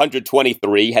 episode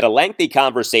 423, had a lengthy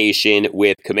conversation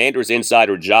with Commanders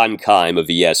insider John Keim of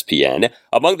ESPN.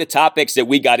 Among the topics that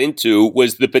we got into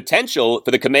was the potential for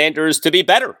the Commanders to be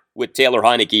better with Taylor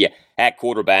Heinicke at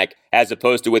quarterback as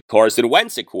opposed to with Carson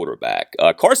Wentz at quarterback.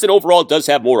 Carson overall does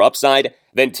have more upside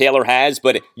than Taylor has,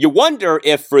 but you wonder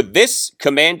if for this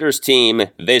Commanders team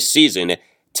this season,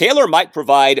 Taylor might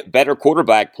provide better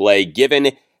quarterback play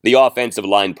given the offensive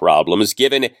line problems,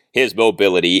 given his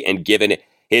mobility, and given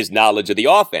his knowledge of the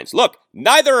offense. Look,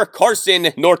 neither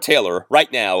Carson nor Taylor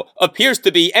right now appears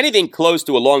to be anything close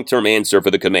to a long-term answer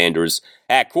for the Commanders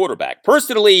at quarterback.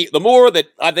 Personally, the more that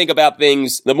I think about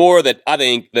things, the more that I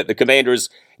think that the Commanders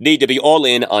need to be all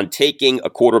in on taking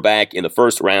a quarterback in the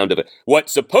first round of what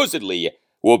supposedly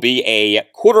will be a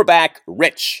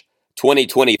quarterback-rich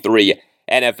 2023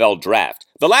 NFL draft.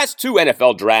 The last 2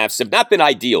 NFL drafts have not been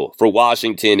ideal for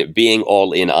Washington being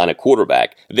all in on a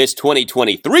quarterback. This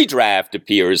 2023 draft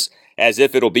appears as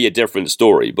if it'll be a different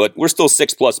story, but we're still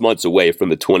 6+ months away from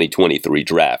the 2023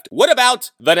 draft. What about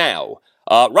the now?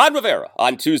 Ron Rivera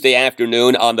on Tuesday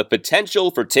afternoon on the potential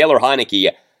for Taylor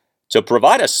Heinicke to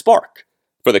provide a spark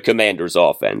for the Commanders'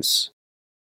 offense.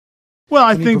 Well,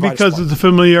 I think because of the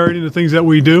familiarity and the things that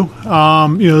we do,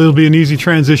 it'll be an easy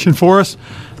transition for us.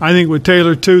 I think with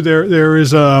Taylor too, there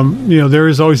is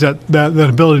always that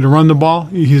ability to run the ball.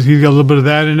 He's got a little bit of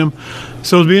that in him,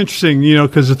 so it'll be interesting,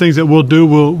 because the things that we'll do,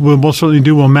 we'll most certainly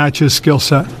do will match his skill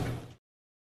set.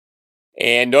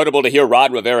 And notable to hear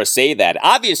Ron Rivera say that.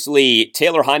 Obviously,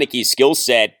 Taylor Heineke's skill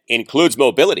set includes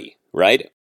mobility, right?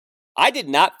 I did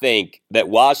not think that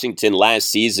Washington last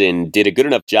season did a good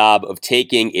enough job of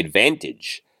taking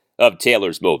advantage of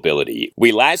Taylor's mobility.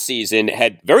 We last season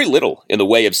had very little in the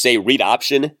way of, say, read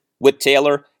option with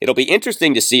Taylor. It'll be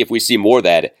interesting to see if we see more of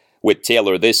that with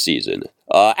Taylor this season.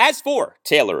 As for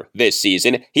Taylor this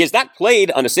season, he has not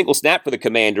played on a single snap for the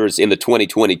Commanders in the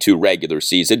 2022 regular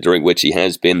season, during which he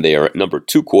has been their number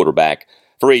 2 quarterback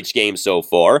for each game so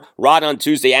far. Rod on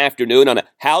Tuesday afternoon on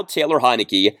how Taylor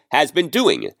Heinicke has been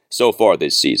doing so far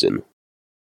this season.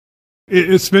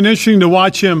 It's been interesting to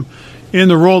watch him in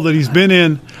the role that he's been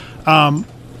in.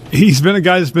 He's been a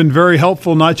guy that's been very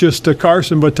helpful, not just to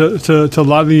Carson, but to a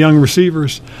lot of the young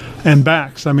receivers and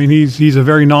backs. I mean, he's a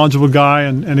very knowledgeable guy,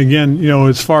 and again,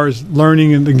 as far as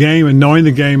learning in the game and knowing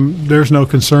the game, there's no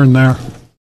concern there.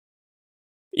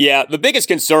 Yeah, the biggest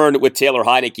concern with Taylor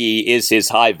Heinicke is his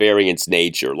high-variance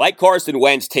nature. Like Carson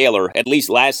Wentz, Taylor, at least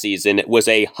last season, was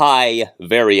a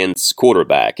high-variance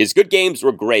quarterback. His good games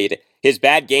were great. His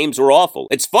bad games were awful.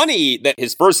 It's funny that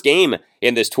his first game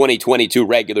in this 2022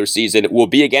 regular season will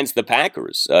be against the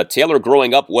Packers. Taylor,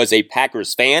 growing up, was a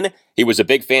Packers fan. He was a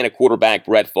big fan of quarterback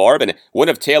Brett Favre, and one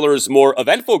of Taylor's more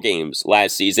eventful games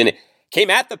last season came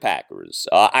at the Packers.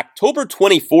 October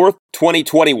 24th,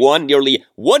 2021, nearly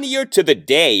 1 year to the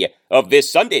day of this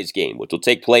Sunday's game, which will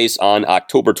take place on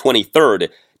October 23rd,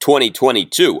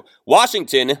 2022.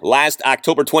 Washington, last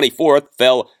October 24th,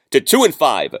 fell to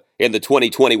 2-5 in the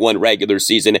 2021 regular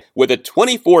season with a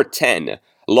 24-10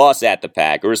 loss at the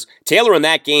Packers. Taylor in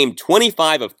that game,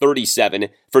 25 of 37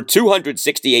 for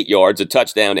 268 yards, a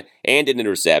touchdown, and an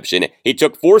interception. He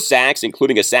took 4 sacks,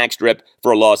 including a sack strip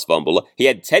for a lost fumble. He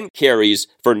had 10 carries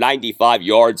for 95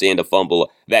 yards and a fumble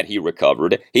that he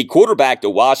recovered. He quarterbacked a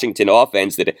Washington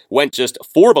offense that went just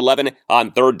 4 of 11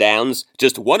 on third downs,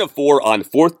 just 1 of 4 on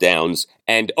fourth downs,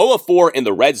 and 0 of 4 in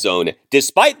the red zone,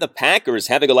 despite the Packers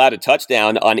having allowed a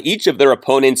touchdown on each of their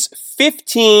opponents'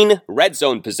 15 red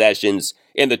zone possessions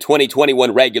in the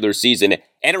 2021 regular season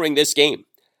entering this game.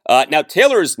 Now,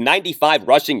 Taylor's 95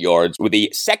 rushing yards were the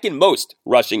second most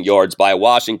rushing yards by a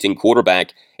Washington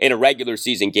quarterback in a regular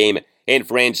season game in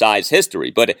franchise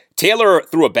history. But Taylor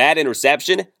threw a bad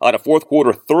interception on a fourth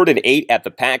quarter 3rd and 8 at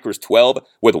the Packers 12,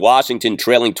 with Washington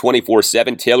trailing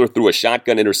 24-7. Taylor threw a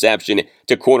shotgun interception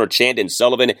to corner Chandon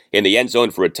Sullivan in the end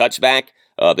zone for a touchback.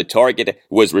 The target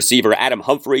was receiver Adam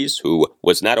Humphries, who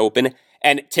was not open.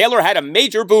 And Taylor had a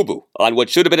major boo-boo on what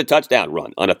should have been a touchdown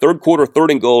run. On a third quarter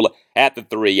 3rd and goal at the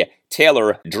 3,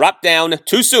 Taylor dropped down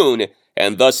too soon,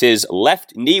 and thus his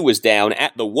left knee was down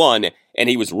at the 1, and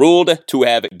he was ruled to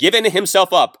have given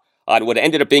himself up on what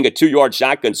ended up being a 2-yard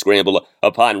shotgun scramble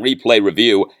upon replay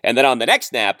review. And then on the next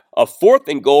snap, a 4th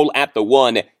and goal at the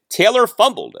 1, Taylor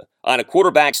fumbled on a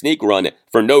quarterback sneak run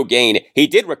for no gain. He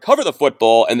did recover the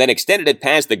football and then extended it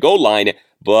past the goal line,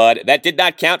 but that did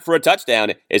not count for a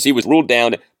touchdown as he was ruled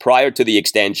down prior to the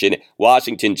extension.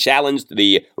 Washington challenged.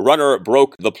 The runner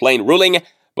broke the plain ruling,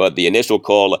 but the initial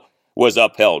call was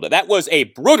upheld. That was a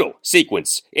brutal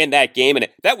sequence in that game, and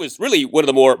that was really one of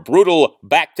the more brutal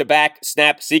back-to-back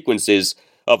snap sequences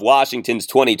of Washington's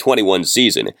 2021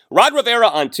 season. Rod Rivera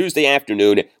on Tuesday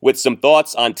afternoon with some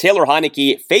thoughts on Taylor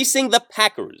Heinicke facing the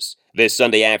Packers this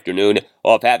Sunday afternoon,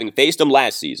 off having faced them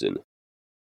last season.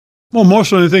 Well,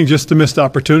 most of the thing, just the missed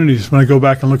opportunities when I go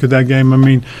back and look at that game. I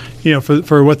mean,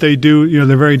 for what they do,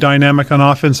 they're very dynamic on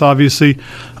offense, obviously,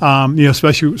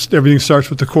 especially everything starts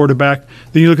with the quarterback.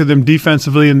 Then you look at them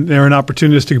defensively, and they're an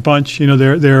opportunistic bunch.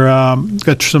 They're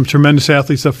got some tremendous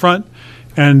athletes up front.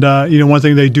 And, one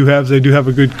thing they do have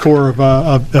a good core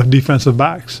of defensive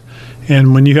backs.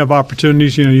 And when you have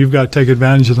opportunities, you've got to take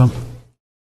advantage of them.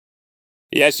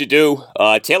 Yes, you do.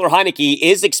 Taylor Heinicke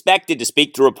is expected to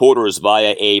speak to reporters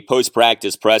via a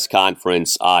post-practice press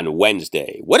conference on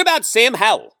Wednesday. What about Sam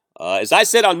Howell? As I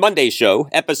said on Monday's show,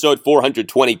 episode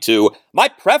 422, my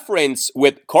preference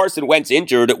with Carson Wentz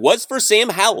injured was for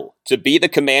Sam Howell to be the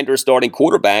Commander's starting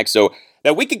quarterback so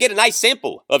that we could get a nice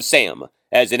sample of Sam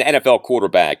as an NFL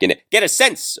quarterback and get a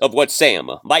sense of what Sam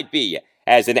might be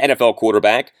as an NFL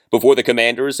quarterback before the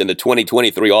Commanders in the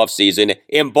 2023 offseason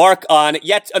embark on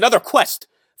yet another quest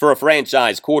for a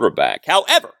franchise quarterback.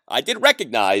 However, I did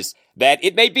recognize that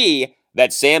it may be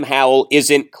that Sam Howell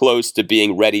isn't close to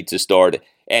being ready to start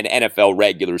an NFL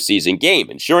regular season game.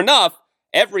 And sure enough,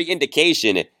 every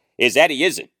indication is that he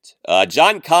isn't.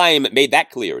 John Keim made that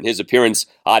clear in his appearance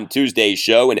on Tuesday's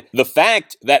show, and the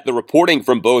fact that the reporting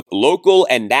from both local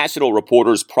and national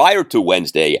reporters prior to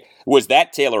Wednesday was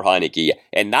that Taylor Heinicke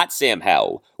and not Sam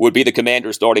Howell would be the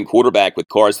Commanders' starting quarterback with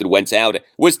Carson Wentz out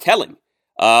was telling.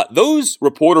 Those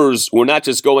reporters were not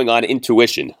just going on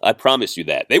intuition, I promise you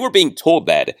that. They were being told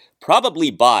that, probably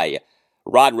by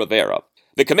Ron Rivera.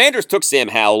 The Commanders took Sam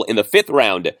Howell in the 5th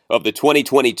round of the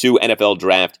 2022 NFL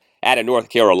Draft out of North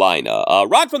Carolina.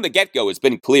 Ron from the get-go has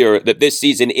been clear that this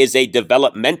season is a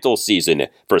developmental season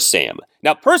for Sam.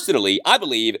 Now, personally, I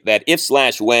believe that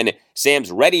if/when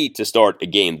Sam's ready to start a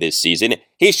game this season,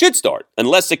 he should start,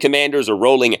 unless the Commanders are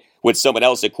rolling with someone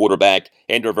else at quarterback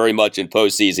and are very much in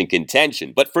postseason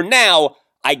contention. But for now,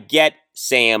 I get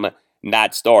Sam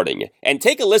not starting. And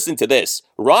take a listen to this.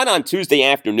 Ron on Tuesday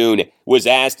afternoon was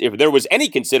asked if there was any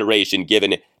consideration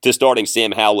given to starting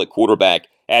Sam Howell at quarterback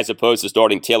as opposed to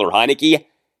starting Taylor Heinicke.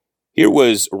 Here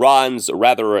was Ron's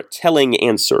rather telling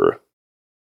answer.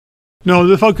 No,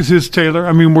 the focus is Taylor.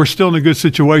 I mean, we're still in a good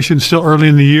situation, still early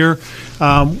in the year.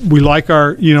 We like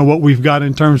our, what we've got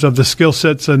in terms of the skill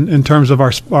sets and in terms of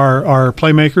our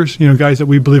playmakers, guys that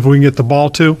we believe we can get the ball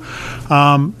to,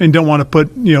 and don't want to put,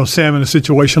 Sam in a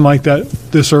situation like that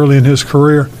this early in his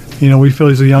career. We feel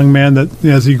he's a young man that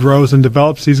as he grows and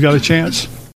develops, he's got a chance.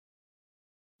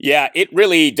 Yeah, it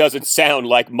really doesn't sound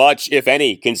like much, if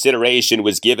any, consideration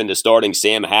was given to starting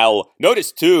Sam Howell.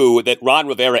 Notice, too, that Ron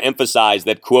Rivera emphasized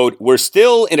that, quote, we're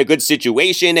still in a good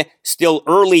situation, still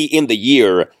early in the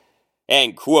year,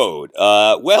 end quote.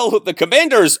 Well, the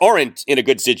Commanders aren't in a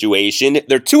good situation.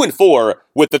 They're 2-4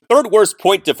 with the 3rd worst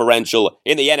point differential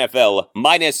in the NFL,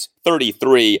 minus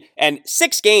 33, and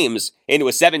 6 games into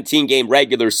a 17-game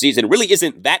regular season really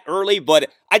isn't that early, but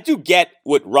I do get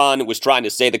what Ron was trying to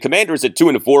say. The Commanders at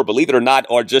 2-4, believe it or not,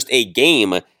 are just a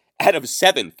game out of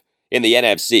 7th in the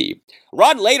NFC.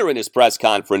 Ron later in his press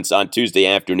conference on Tuesday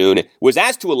afternoon was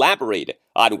asked to elaborate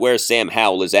on where Sam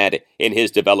Howell is at in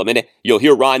his development. You'll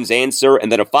hear Ron's answer and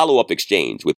then a follow-up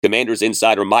exchange with Commanders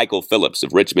insider Michael Phillips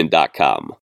of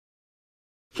Richmond.com.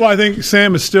 Well, I think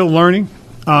Sam is still learning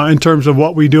in terms of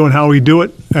what we do and how we do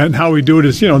it. And how we do it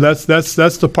is, that's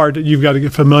the part that you've got to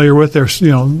get familiar with. There's,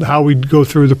 how we go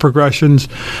through the progressions,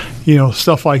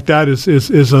 stuff like that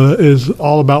is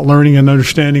all about learning and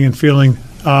understanding and feeling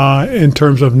in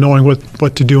terms of knowing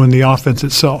what to do in the offense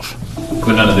itself.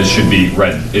 But none of this should be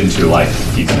read into like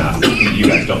he's not. You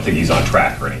guys don't think he's on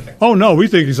track or anything? Oh, no, we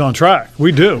think he's on track.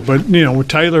 We do. But, with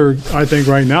Taylor, I think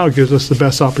right now gives us the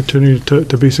best opportunity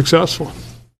to be successful.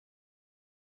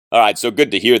 All right, so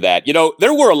good to hear that.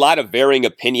 There were a lot of varying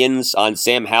opinions on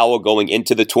Sam Howell going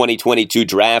into the 2022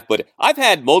 draft, but I've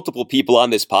had multiple people on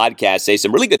this podcast say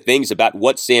some really good things about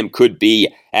what Sam could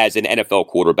be as an NFL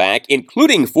quarterback,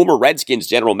 including former Redskins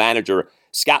general manager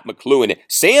Scott McCloughan.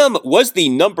 Sam was the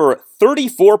number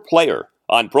 34 player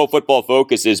on Pro Football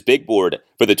Focus's big board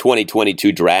for the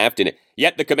 2022 draft, and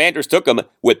yet the Commanders took him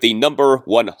with the number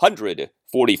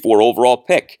 144 overall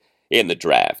pick in the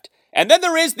draft. And then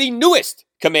there is the newest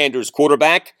Commanders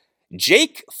quarterback,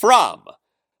 Jake Fromm.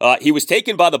 He was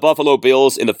taken by the Buffalo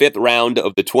Bills in the 5th round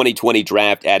of the 2020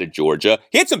 draft out of Georgia.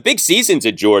 He had some big seasons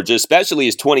at Georgia, especially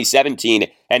his 2017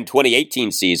 and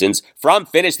 2018 seasons. Fromm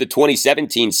finished the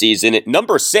 2017 season at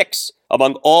number 6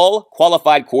 among all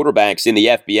qualified quarterbacks in the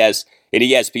FBS in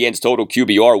ESPN's total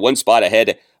QBR, 1 spot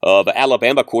ahead of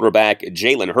Alabama quarterback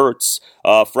Jalen Hurts.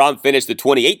 Fromm finished the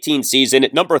 2018 season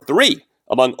at number 3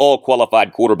 among all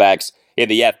qualified quarterbacks in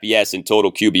the FBS in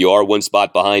total QBR, 1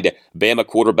 spot behind Bama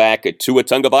quarterback Tua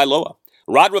Tagovailoa.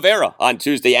 Ron Rivera on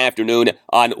Tuesday afternoon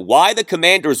on why the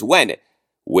Commanders went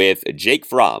with Jake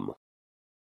Fromm.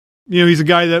 He's a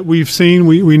guy that we've seen.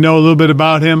 We know a little bit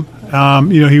about him.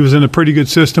 He was in a pretty good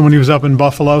system when he was up in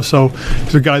Buffalo, so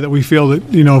he's a guy that we feel that,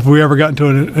 if we ever got into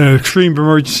an extreme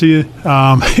emergency,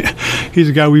 he's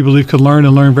a guy we believe could learn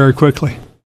and learn very quickly.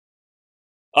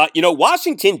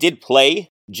 Washington did play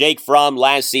Jake Fromm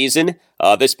last season.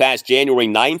 This past January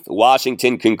 9th,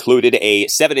 Washington concluded a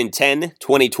 7-10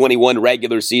 2021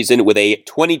 regular season with a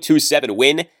 22-7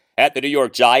 win at the New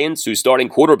York Giants, whose starting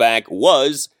quarterback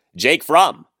was Jake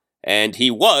Fromm. And he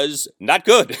was not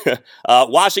good.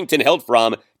 Washington held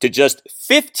Fromm to just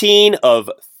 15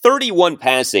 of 31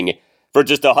 passing for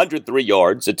just 103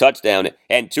 yards, a touchdown,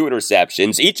 and 2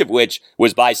 interceptions, each of which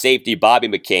was by safety Bobby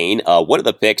McCain. One of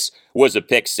the picks was a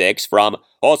pick 6. Fromm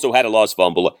also had a lost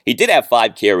fumble. He did have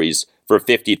 5 carries for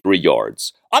 53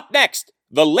 yards. Up next,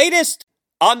 the latest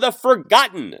on the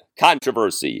forgotten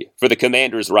controversy for the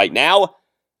Commanders right now,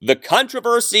 the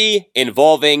controversy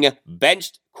involving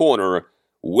benched corner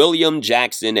William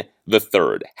Jackson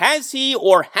III. Has he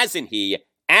or hasn't he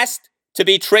asked to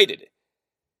be traded.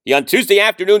 He on Tuesday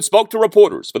afternoon spoke to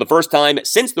reporters for the first time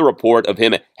since the report of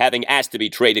him having asked to be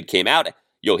traded came out.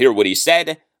 You'll hear what he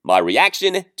said, my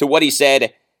reaction to what he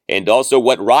said, and also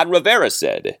what Ron Rivera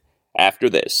said after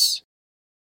this.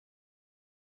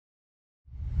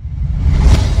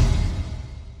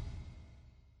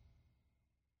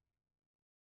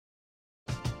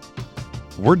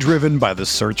 We're driven by the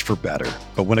search for better.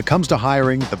 But when it comes to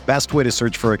hiring, the best way to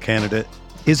search for a candidate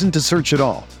isn't to search at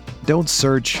all. Don't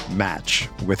search, match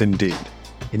with Indeed.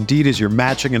 Indeed is your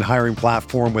matching and hiring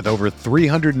platform with over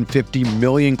 350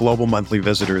 million global monthly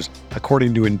visitors,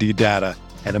 according to Indeed data,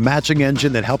 and a matching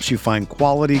engine that helps you find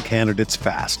quality candidates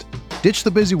fast. Ditch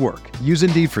the busy work. Use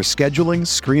Indeed for scheduling,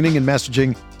 screening, and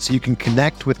messaging so you can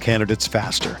connect with candidates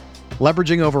faster.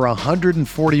 Leveraging over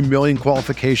 140 million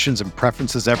qualifications and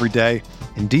preferences every day,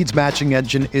 Indeed's matching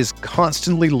engine is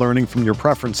constantly learning from your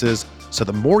preferences, so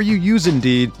the more you use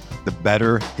Indeed, the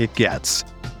better it gets.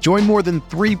 Join more than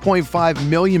 3.5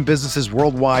 million businesses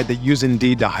worldwide that use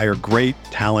Indeed to hire great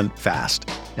talent fast.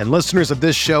 And listeners of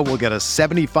this show will get a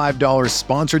 $75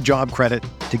 sponsored job credit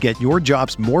to get your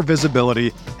jobs more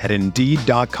visibility at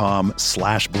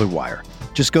Indeed.com/Blue Wire.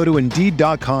 Just go to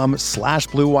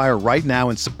Indeed.com/Blue Wire right now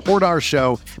and support our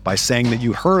show by saying that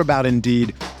you heard about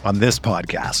Indeed on this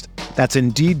podcast. That's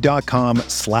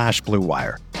Indeed.com/Blue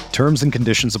Wire. Terms and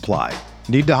conditions apply.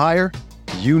 Need to hire?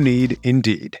 You need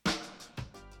Indeed.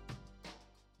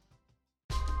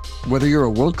 Whether you're a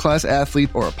world-class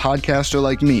athlete or a podcaster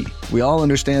like me, we all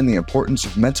understand the importance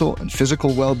of mental and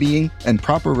physical well-being and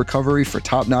proper recovery for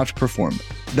top-notch performance.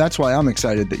 That's why I'm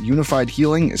excited that Unified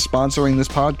Healing is sponsoring this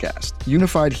podcast.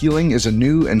 Unified Healing is a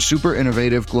new and super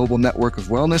innovative global network of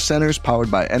wellness centers powered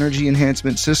by Energy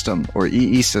Enhancement System, or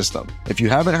EE System. If you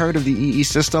haven't heard of the EE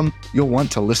System, you'll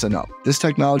want to listen up. This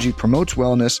technology promotes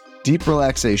wellness, deep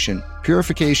relaxation,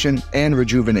 purification, and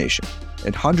rejuvenation.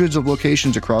 In hundreds of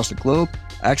locations across the globe,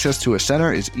 access to a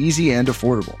center is easy and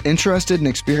affordable. Interested in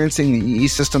experiencing the EE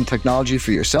System technology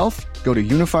for yourself? Go to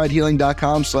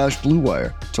unifiedhealing.com/Blue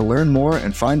Wire to learn more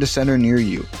and find a center near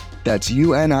you. That's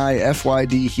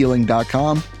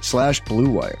UNIFYDhealing.com/Blue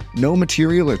Wire. No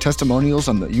material or testimonials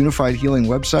on the Unified Healing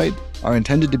website are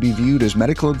intended to be viewed as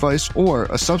medical advice or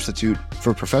a substitute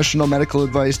for professional medical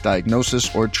advice, diagnosis,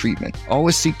 or treatment.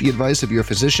 Always seek the advice of your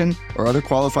physician or other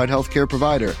qualified healthcare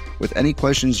provider with any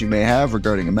questions you may have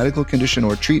regarding a medical condition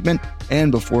or treatment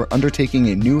and before undertaking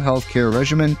a new healthcare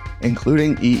regimen,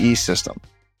 including EE System.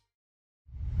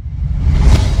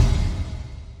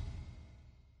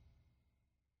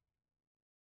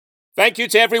 Thank you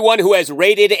to everyone who has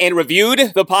rated and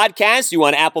reviewed the podcast. You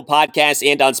on Apple Podcasts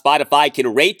and on Spotify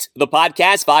can rate the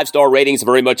podcast. 5-star ratings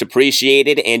very much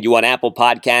appreciated. And you on Apple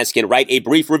Podcasts can write a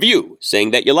brief review saying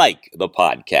that you like the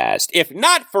podcast. If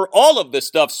not for all of the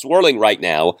stuff swirling right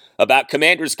now about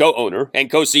Commanders co-owner and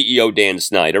co-CEO Dan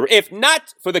Snyder, if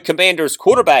not for the Commanders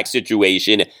quarterback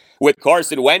situation with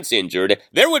Carson Wentz injured,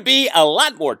 there would be a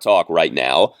lot more talk right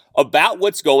now about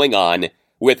what's going on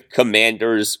with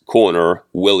Commanders corner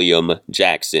William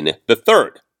Jackson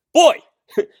III. Boy,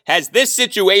 has this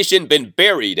situation been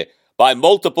buried by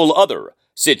multiple other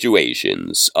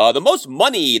situations. The most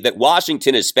money that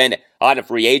Washington has spent on a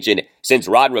free agent since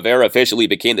Ron Rivera officially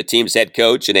became the team's head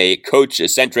coach in a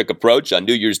coach-centric approach on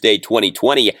New Year's Day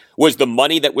 2020 was the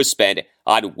money that was spent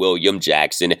on William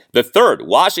Jackson III.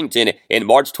 Washington in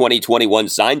March 2021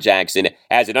 signed Jackson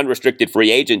as an unrestricted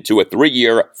free agent to a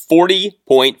 3-year,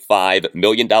 $40.5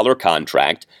 million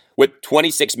contract with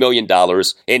 $26 million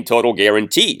in total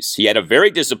guarantees. He had a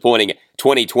very disappointing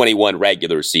 2021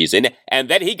 regular season, and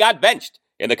then he got benched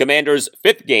in the Commanders'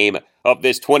 5th game of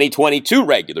this 2022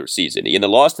 regular season. He, in the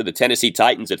loss to the Tennessee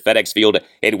Titans at FedEx Field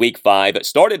in Week 5,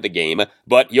 started the game,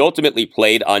 but he ultimately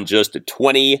played on just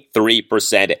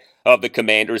 23% of the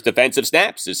Commanders' defensive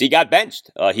snaps as he got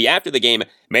benched. He, after the game,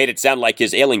 made it sound like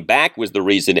his ailing back was the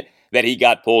reason that he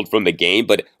got pulled from the game,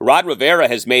 but Ron Rivera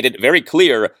has made it very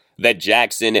clear that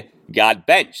Jackson got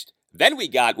benched. Then we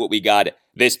got what we got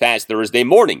this past Thursday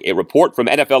morning, a report from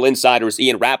NFL insiders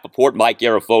Ian Rappaport, Mike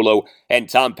Garafolo, and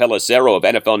Tom Pelissero of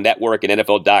NFL Network and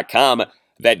NFL.com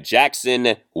that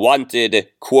Jackson wanted,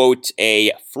 quote,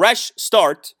 a fresh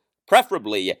start,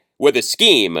 preferably with a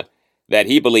scheme that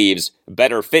he believes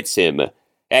better fits him,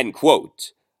 end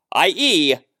quote,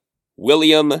 i.e.,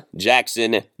 William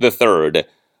Jackson III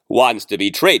wants to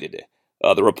be traded.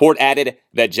 The report added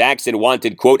that Jackson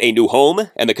wanted, quote, a new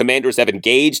home, and the Commanders have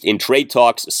engaged in trade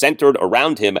talks centered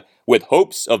around him with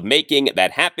hopes of making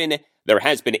that happen. There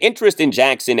has been interest in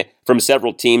Jackson from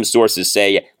several teams, sources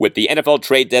say, with the NFL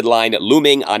trade deadline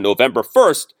looming on November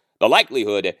 1st. The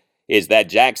likelihood is that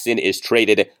Jackson is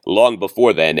traded long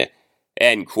before then,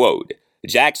 end quote.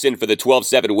 Jackson, for the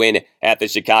 12-7 win at the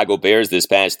Chicago Bears this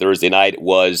past Thursday night,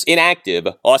 was inactive,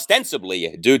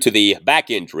 ostensibly due to the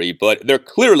back injury, but there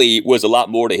clearly was a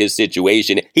lot more to his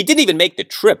situation. He didn't even make the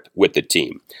trip with the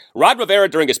team. Ron Rivera,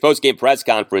 during his post-game press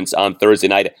conference on Thursday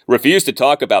night, refused to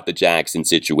talk about the Jackson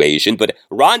situation, but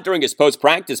Ron, during his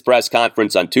post-practice press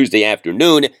conference on Tuesday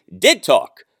afternoon, did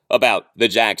talk about the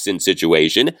Jackson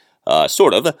situation.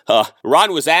 Sort of.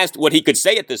 Ron was asked what he could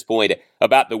say at this point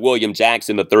about the William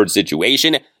Jackson III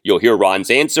situation. You'll hear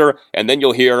Ron's answer, and then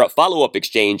you'll hear follow-up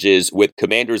exchanges with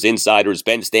Commanders insiders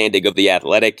Ben Standing of The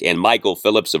Athletic and Michael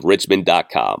Phillips of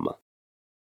Richmond.com.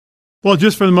 Well,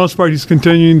 just for the most part, he's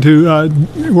continuing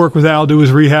to work with Al, do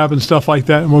his rehab and stuff like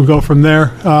that, and we'll go from there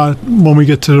when we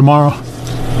get to tomorrow.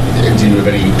 Do you have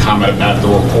any comment about the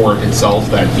report itself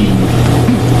that he...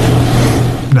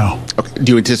 No. Okay.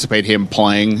 Do you anticipate him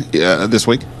playing this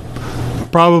week?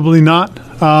 Probably not.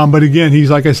 But again, he's,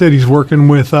 like I said, he's working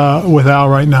with Al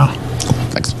right now.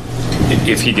 Thanks.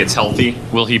 If he gets healthy,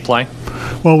 will he play?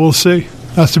 Well, we'll see.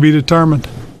 That's to be determined.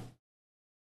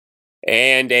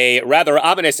 And a rather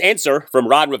ominous answer from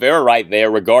Ron Rivera right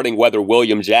there regarding whether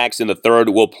William Jackson III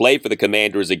will play for the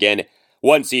Commanders again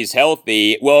once he's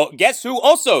healthy. Well, guess who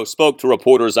also spoke to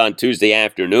reporters on Tuesday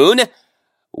afternoon?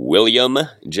 William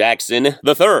Jackson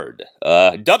III.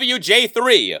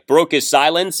 WJ3 broke his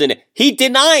silence and he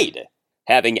denied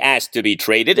having asked to be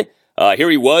traded. Here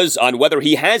he was on whether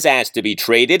he has asked to be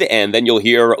traded, and then you'll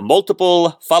hear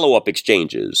multiple follow-up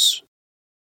exchanges.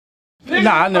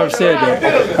 No, I never said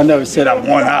that. I never said I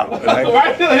want out. Right?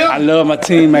 I love my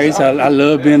teammates. I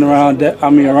love being around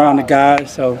the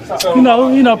guys. So, you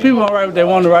know, people don't write what they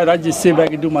want to write. I just sit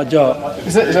back and do my job.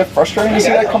 Is that frustrating to see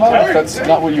that come out if that's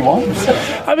not what you want?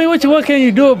 I mean, what can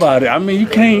you do about it? I mean, you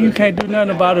can't do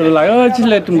nothing about it. Like, just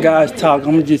let them guys talk.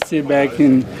 I'm gonna just sit back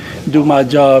and do my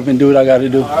job and do what I got to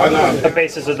do. The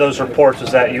basis of those reports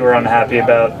was that you were unhappy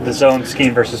about the zone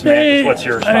scheme versus man. What's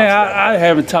your response? I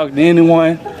haven't talked to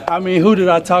anyone. I mean, who did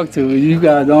I talk to? You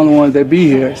guys are the only ones that be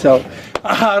here. So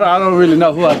I don't really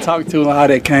know who I talked to and how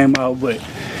that came out, but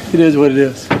it is what it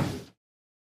is.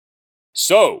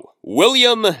 So,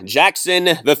 William Jackson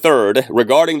III,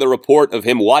 regarding the report of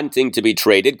him wanting to be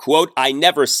traded, quote, "I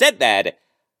never said that.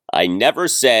 I never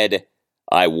said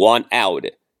I want out."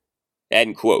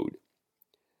 End quote.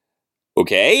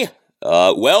 Okay,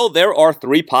 well, there are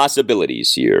three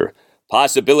possibilities here.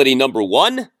 Possibility number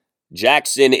one,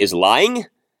 Jackson is lying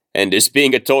and is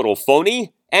being a total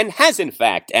phony and has in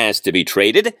fact asked to be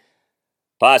traded.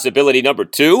 Possibility number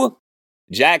two,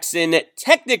 Jackson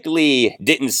technically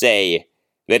didn't say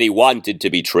that he wanted to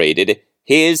be traded.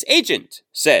 His agent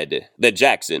said that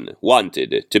Jackson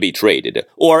wanted to be traded.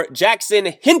 Or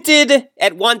Jackson hinted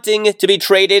at wanting to be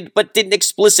traded but didn't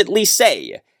explicitly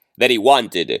say that he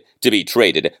wanted to be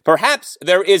traded. Perhaps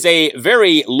there is a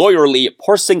very lawyerly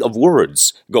parsing of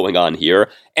words going on here.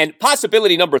 And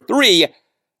possibility number three,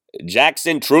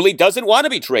 Jackson truly doesn't want to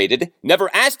be traded, never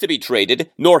asked to be traded,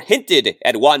 nor hinted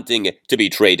at wanting to be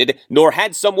traded, nor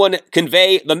had someone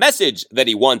convey the message that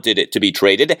he wanted to be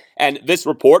traded. And this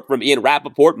report from Ian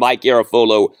Rappaport, Mike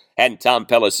Garafolo, and Tom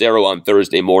Pelissero on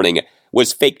Thursday morning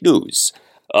was fake news.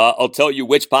 I'll tell you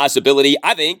which possibility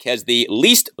I think has the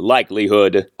least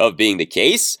likelihood of being the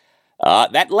case.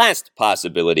 That last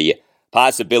possibility,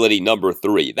 possibility number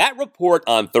three. That report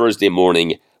on Thursday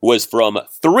morning was from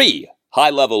three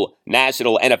high-level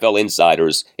national NFL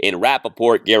insiders in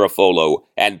Rappaport, Garafolo,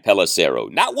 and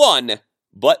Pelissero. Not one,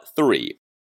 but three.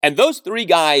 And those three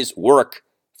guys work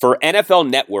for NFL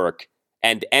Network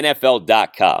and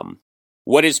NFL.com,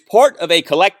 what is part of a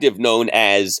collective known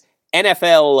as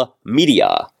NFL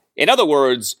Media. In other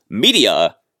words,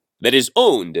 media that is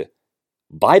owned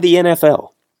by the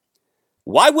NFL.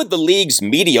 Why would the league's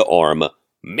media arm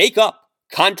make up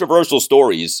controversial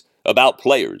stories about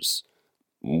players?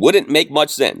 Wouldn't make much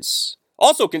sense.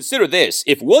 Also, consider this.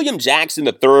 If William Jackson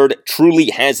III truly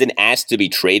hasn't asked to be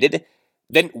traded,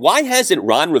 then why hasn't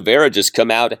Ron Rivera just come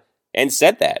out and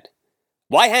said that?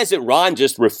 Why hasn't Ron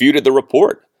just refuted the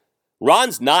report?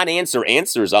 Ron's non-answer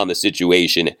answers on the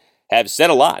situation have said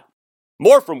a lot.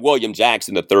 More from William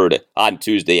Jackson III on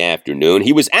Tuesday afternoon.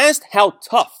 He was asked how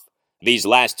tough these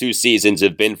last two seasons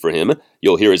have been for him.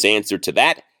 You'll hear his answer to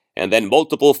that, and then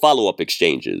multiple follow-up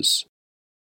exchanges.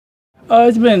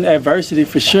 It's been adversity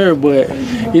for sure, but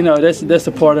that's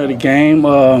a part of the game.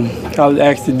 I was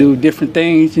asked to do different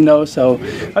things, so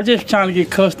I'm just trying to get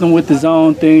accustomed with the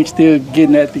zone thing, still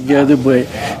getting that together, but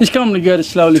it's coming together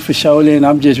slowly for surely, and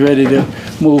I'm just ready to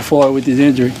move forward with this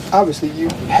injury. Obviously, you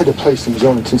had to play some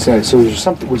zone in Cincinnati, so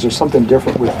was there something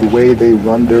different with the way they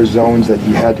run their zones that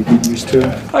you had to get used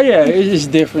to? Oh yeah, it's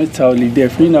different. It's totally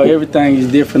different. Everything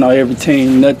is different on every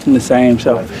team, nothing the same.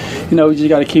 So, we just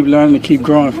got to keep learning and keep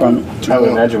growing from it. I would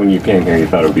imagine when you came here, you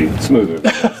thought it would be smoother.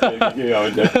 That's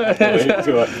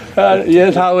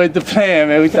always the plan,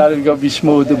 man. We thought it was going to be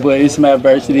smoother, but it's some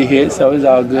adversity hit, so it's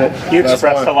all good. You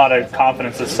expressed a lot of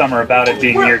confidence this summer about it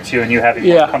being year 2 and you having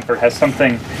more comfort. Has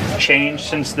something changed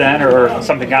since then, or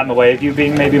something got in the way of you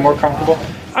being maybe more comfortable?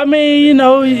 I mean,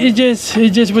 it's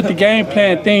just with the game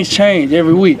plan, things change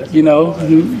every week, You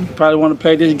probably want to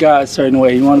play this guy a certain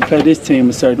way. You want to play this team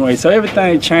a certain way. So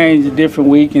everything changed a different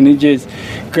week, and it just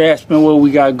grasping what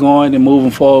we got going and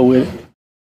moving forward with it.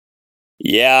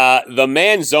 Yeah, the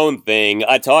man zone thing,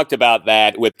 I talked about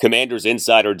that with Commanders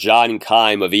insider John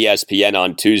Keim of ESPN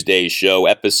on Tuesday's show,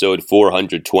 episode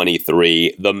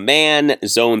 423. The man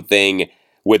zone thing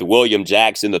with William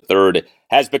Jackson III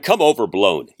has become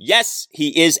overblown. Yes,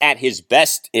 he is at his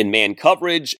best in man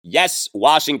coverage. Yes,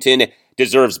 Washington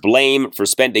deserves blame for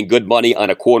spending good money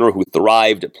on a corner who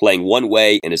thrived playing one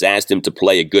way and has asked him to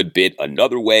play a good bit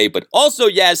another way. But also,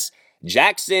 yes,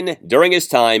 Jackson, during his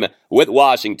time with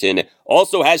Washington,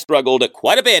 also has struggled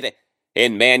quite a bit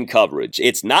in man coverage.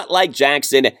 It's not like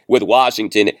Jackson with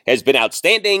Washington has been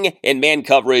outstanding in man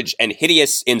coverage and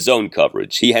hideous in zone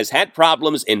coverage. He has had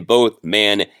problems in both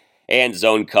man and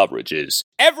zone coverages.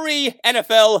 Every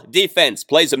NFL defense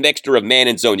plays a mixture of man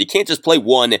and zone. You can't just play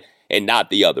one and not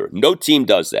the other. No team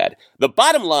does that. The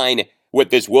bottom line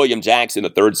with this William Jackson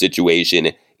III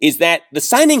situation is that the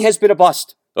signing has been a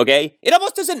bust. Okay? It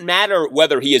almost doesn't matter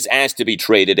whether he is asked to be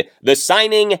traded. The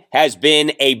signing has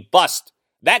been a bust.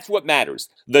 That's what matters.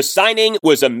 The signing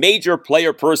was a major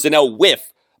player personnel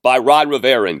whiff by Ron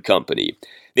Rivera and company.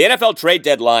 The NFL trade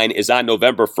deadline is on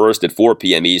November 1st at 4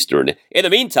 p.m. Eastern. In the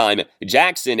meantime,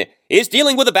 Jackson is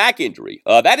dealing with a back injury.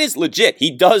 That is legit.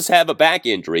 He does have a back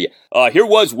injury. Here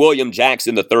was William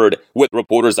Jackson III with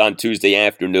reporters on Tuesday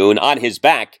afternoon on his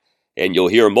back, and you'll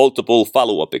hear multiple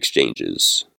follow-up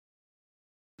exchanges.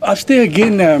 I'm still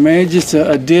getting there, man. Just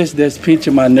a disc that's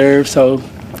pinching my nerve. So,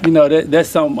 that's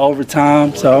something over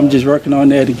time. So I'm just working on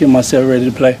that to get myself ready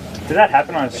to play. Did that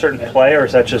happen on a certain play, or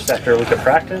is that just after a week of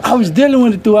practice? I was dealing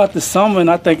with it throughout the summer,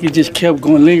 and I think it just kept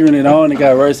going, lingering it on. It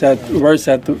got worse after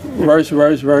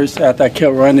I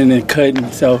kept running and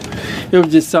cutting. So it was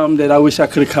just something that I wish I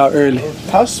could have caught early.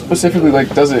 How specifically,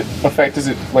 does it affect? Does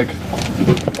it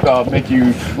make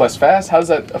you less fast? How does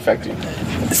that affect you?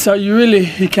 So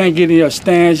you can't get in your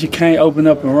stance, you can't open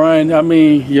up and run. I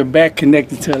mean, your back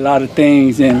connected to a lot of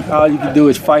things, and all you can do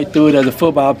is fight through it. As a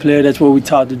football player, that's what we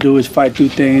taught to do, is fight through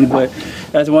things, but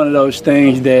that's one of those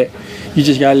things that you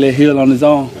just got to let heal on its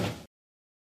own.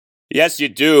 Yes, you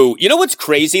do. You know what's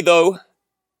crazy, though?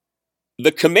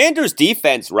 The Commanders'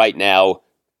 defense right now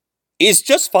is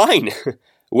just fine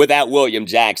without William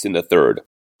Jackson III.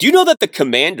 Do you know that the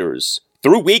Commanders,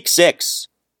 through Week 6,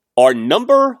 are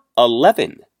number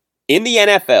 11 in the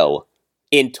NFL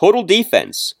in total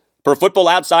defense per Football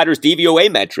Outsiders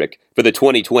DVOA metric for the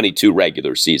 2022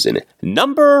 regular season?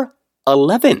 Number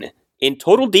 11 in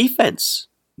total defense.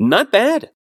 Not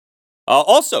bad.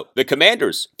 Also, the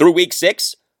Commanders, through Week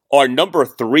 6, are number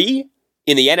 3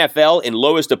 in the NFL in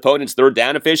lowest opponent's third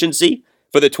down efficiency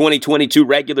for the 2022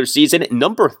 regular season.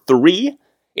 Number 3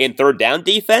 in third down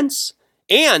defense.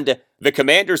 And the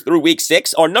Commanders, through Week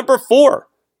 6, are number 4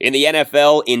 in the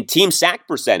NFL in team sack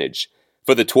percentage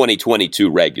for the 2022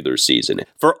 regular season.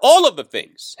 For all of the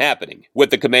things happening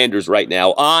with the Commanders right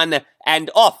now on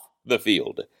and off the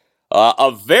field,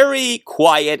 a very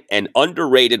quiet and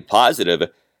underrated positive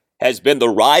has been the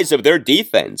rise of their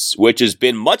defense, which has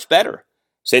been much better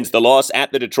since the loss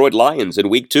at the Detroit Lions in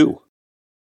Week 2.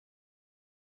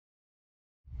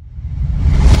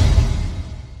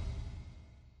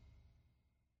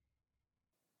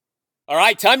 All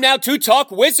right, time now to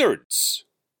talk Wizards.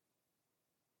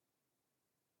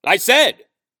 I said,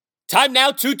 time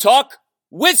now to talk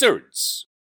Wizards.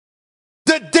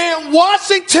 The damn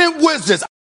Washington Wizards.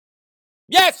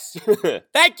 Yes,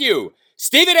 thank you,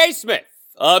 Stephen A. Smith.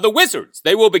 The Wizards,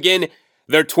 they will begin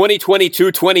their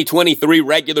 2022-2023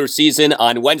 regular season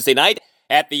on Wednesday night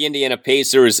at the Indiana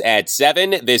Pacers at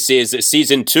 7. This is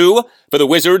season 2 for the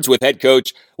Wizards with head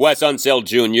coach Wes Unseld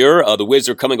Jr. The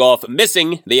Wizards coming off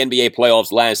missing the NBA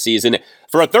playoffs last season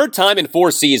For a third time in 4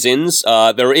 seasons,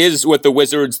 there is with the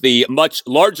Wizards the much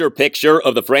larger picture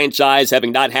of the franchise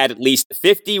having not had at least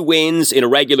 50 wins in a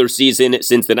regular season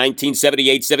since the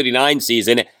 1978-79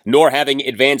 season, nor having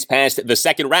advanced past the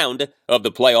second round of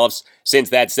the playoffs since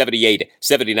that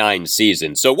 78-79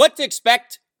 season. So what to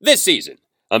expect this season?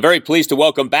 I'm very pleased to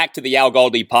welcome back to the Al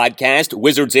Galdi podcast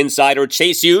Wizards insider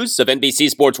Chase Hughes of NBC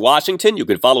Sports Washington. You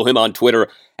can follow him on Twitter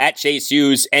at Chase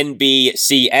Hughes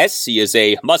NBCS. He is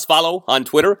a must-follow on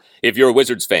Twitter if you're a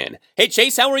Wizards fan. Hey,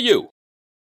 Chase, how are you?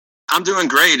 I'm doing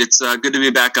great. It's good to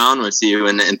be back on with you,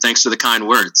 and thanks for the kind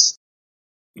words.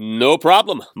 No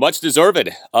problem. Much deserved.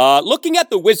 Looking at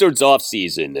the Wizards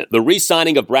offseason, the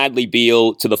re-signing of Bradley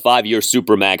Beal to the 5-year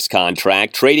Supermax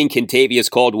contract, trading Kentavious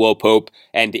Caldwell-Pope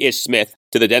and Ish Smith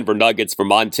to the Denver Nuggets for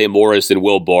Monte Morris and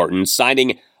Will Barton,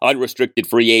 signing unrestricted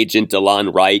free agent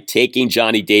DeLon Wright, taking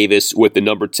Johnny Davis with the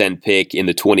number 10 pick in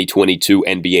the 2022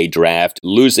 NBA draft,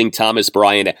 losing Thomas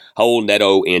Bryant, Raul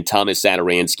Neto, and Thomas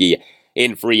Satoransky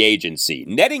in free agency.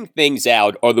 Netting things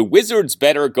out, are the Wizards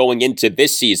better going into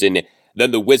this season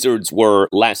than the Wizards were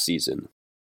last season?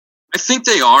 I think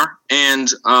they are, and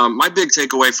my big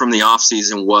takeaway from the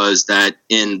offseason was that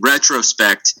in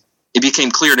retrospect, it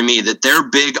became clear to me that their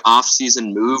big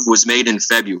offseason move was made in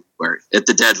February at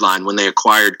the deadline when they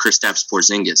acquired Kristaps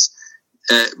Porzingis.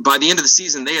 By the end of the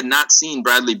season, they had not seen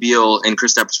Bradley Beal and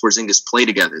Kristaps Porzingis play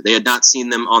together. They had not seen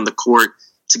them on the court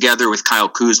together with Kyle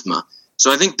Kuzma. So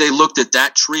I think they looked at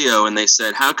that trio and they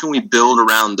said, how can we build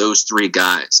around those 3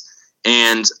 guys?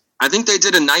 And I think they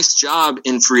did a nice job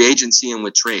in free agency and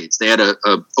with trades. They had a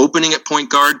opening at point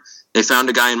guard. They found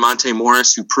a guy in Monte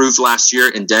Morris who proved last year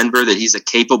in Denver that he's a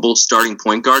capable starting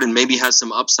point guard and maybe has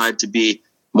some upside to be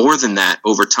more than that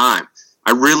over time.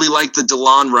 I really like the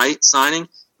DeLon Wright signing.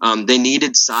 They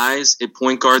needed size at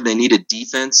point guard. They needed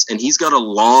defense, and he's got a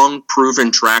long proven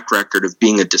track record of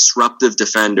being a disruptive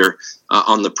defender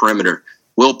on the perimeter.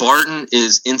 Will Barton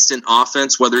is instant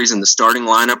offense, whether he's in the starting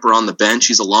lineup or on the bench.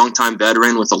 He's a longtime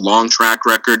veteran with a long track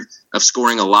record of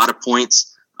scoring a lot of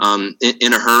points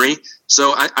in a hurry.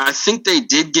 So I think they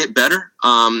did get better.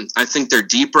 I think they're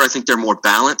deeper. I think they're more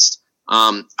balanced.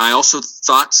 I also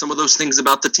thought some of those things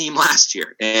about the team last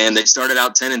year, and they started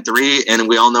out 10-3, and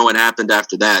we all know what happened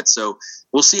after that. So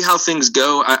we'll see how things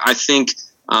go. I think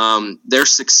their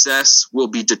success will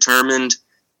be determined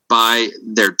by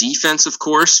their defense, of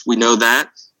course. We know that.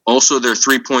 Also, their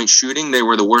three-point shooting. They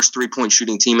were the worst three-point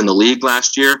shooting team in the league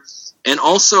last year. And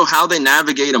also how they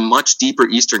navigate a much deeper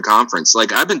Eastern Conference.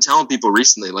 Like I've been telling people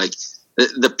recently, like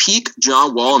the peak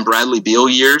John Wall and Bradley Beal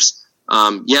years,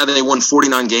 they won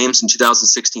 49 games in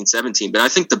 2016-17, but I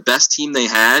think the best team they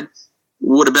had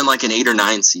would have been like an 8 or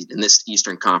 9 seed in this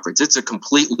Eastern Conference. It's a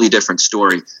completely different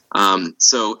story.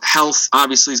 So health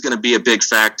obviously is going to be a big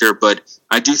factor, but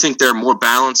I do think they're more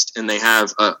balanced and they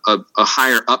have a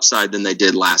higher upside than they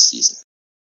did last season.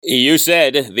 You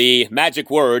said the magic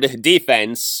word,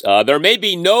 defense. There may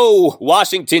be no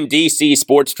Washington, D.C.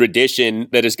 sports tradition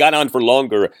that has gone on for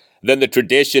longer than the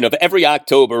tradition of every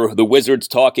October, the Wizards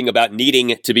talking about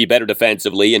needing to be better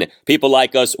defensively and people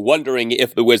like us wondering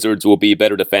if the Wizards will be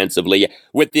better defensively.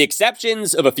 With the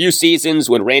exceptions of a few seasons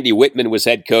when Randy Whitman was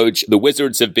head coach, the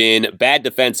Wizards have been bad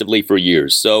defensively for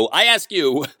years. So I ask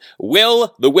you,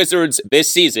 will the Wizards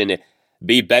this season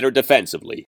be better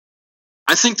defensively?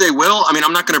 I think they will. I mean,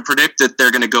 I'm not going to predict that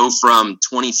they're going to go from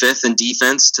 25th in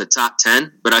defense to top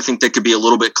 10, but I think they could be a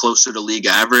little bit closer to league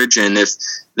average. And if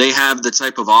they have the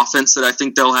type of offense that I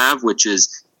think they'll have, which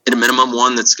is at a minimum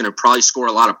one that's going to probably score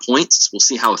a lot of points, we'll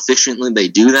see how efficiently they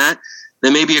do that,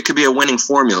 then maybe it could be a winning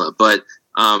formula. But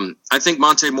I think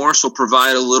Monte Morris will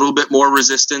provide a little bit more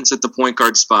resistance at the point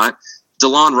guard spot.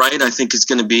 DeLon Wright, I think, is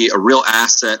going to be a real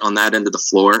asset on that end of the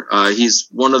floor. He's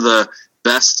one of the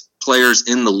best players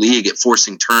in the league at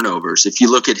forcing turnovers. If you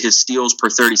look at his steals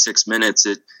per 36 minutes,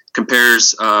 it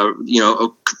compares,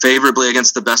 favorably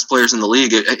against the best players in the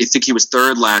league. I think he was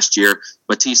third last year.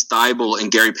 Matisse Thybulle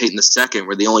and Gary Payton II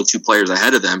were the only 2 players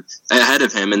ahead of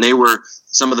him, and they were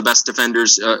some of the best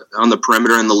defenders on the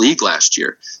perimeter in the league last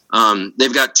year.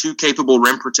 They've got 2 capable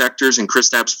rim protectors in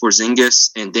Kristaps Porzingis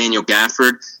and Daniel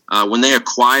Gafford. When they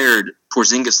acquired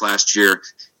Porzingis last year,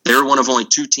 they were one of only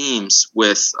 2 teams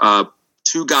with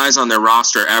 2 guys on their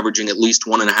roster averaging at least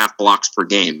 1.5 blocks per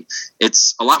game.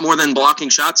 It's a lot more than blocking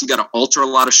shots. You got to alter a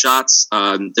lot of shots.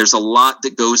 There's a lot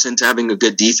that goes into having a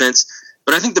good defense,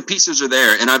 but I think the pieces are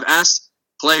there. And I've asked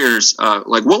players,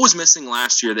 what was missing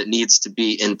last year that needs to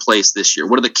be in place this year?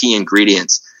 What are the key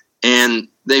ingredients? And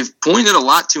they've pointed a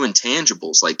lot to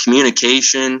intangibles like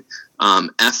communication,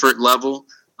 effort level.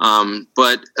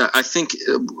 But I think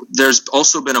there's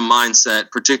also been a mindset,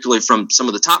 particularly from some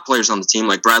of the top players on the team,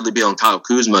 like Bradley Beal and Kyle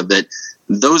Kuzma, that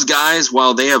those guys,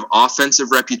 while they have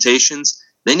offensive reputations,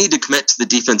 they need to commit to the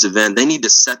defensive end. They need to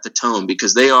set the tone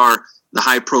because they are the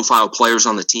high-profile players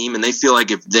on the team, and they feel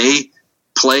like if they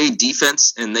play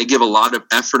defense and they give a lot of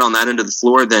effort on that end of the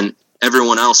floor, then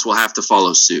everyone else will have to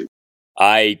follow suit.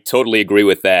 I totally agree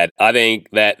with that. I think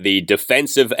that the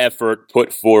defensive effort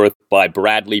put forth by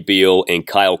Bradley Beal and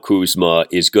Kyle Kuzma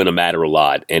is going to matter a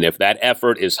lot. And if that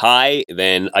effort is high,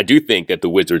 then I do think that the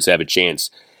Wizards have a chance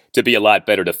to be a lot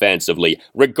better defensively.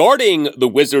 Regarding the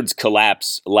Wizards'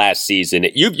 collapse last season,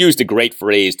 you've used a great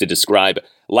phrase to describe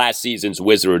last season's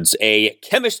Wizards, a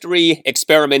chemistry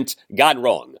experiment gone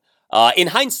wrong. In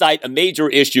hindsight, a major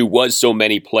issue was so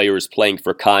many players playing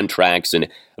for contracts and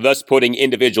thus putting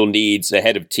individual needs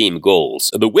ahead of team goals.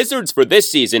 The Wizards for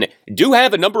this season do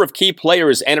have a number of key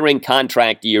players entering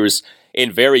contract years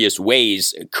in various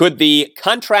ways. Could the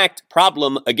contract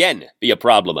problem again be a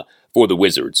problem for the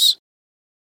Wizards?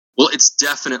 Well, it's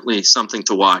definitely something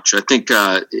to watch. I think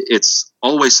it's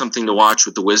always something to watch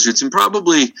with the Wizards and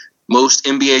probably most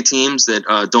NBA teams that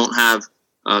don't have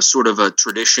sort of a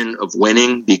tradition of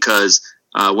winning, because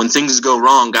when things go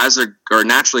wrong, guys are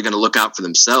naturally going to look out for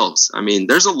themselves. I mean,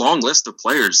 there's a long list of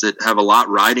players that have a lot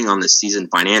riding on this season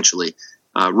financially.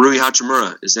 Rui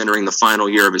Hachimura is entering the final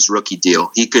year of his rookie deal.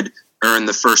 He could earn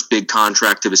the first big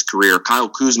contract of his career. Kyle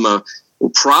Kuzma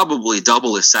will probably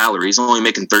double his salary. He's only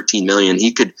making $13 million.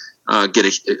 He could get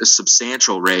a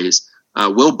substantial raise.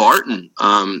 Will Barton,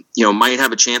 might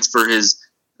have a chance for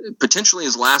potentially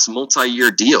his last multi-year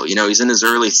deal. He's in his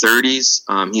early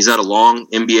 30s. He's had a long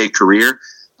NBA career.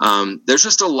 There's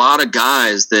just a lot of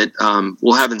guys that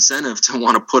will have incentive to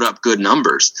want to put up good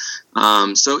numbers.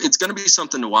 So it's going to be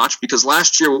something to watch, because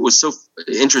last year what was so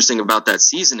interesting about that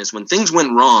season is when things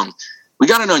went wrong, we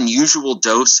got an unusual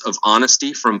dose of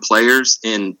honesty from players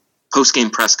in post-game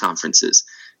press conferences.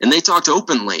 And they talked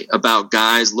openly about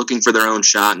guys looking for their own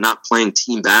shot, not playing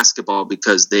team basketball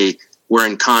because they were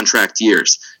in contract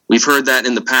years. We've heard that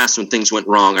in the past when things went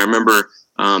wrong. I remember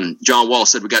John Wall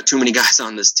said we got too many guys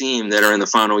on this team that are in the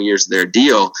final years of their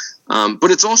deal. But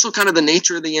it's also kind of the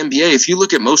nature of the NBA. If you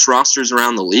look at most rosters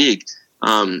around the league,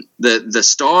 the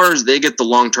stars, they get the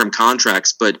long-term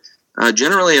contracts, but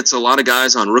generally it's a lot of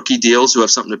guys on rookie deals who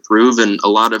have something to prove, and a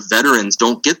lot of veterans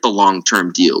don't get the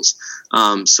long-term deals.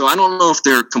 So I don't know if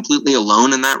they're completely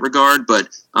alone in that regard, but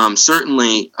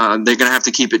certainly they're going to have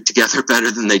to keep it together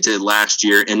better than they did last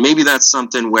year. And maybe that's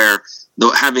something where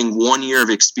having 1 year of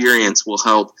experience will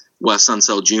help Wes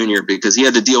Unseld Jr., because he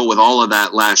had to deal with all of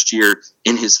that last year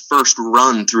in his first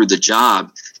run through the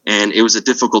job. And it was a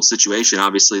difficult situation,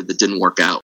 obviously, that didn't work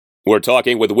out. We're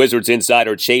talking with Wizards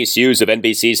insider Chase Hughes of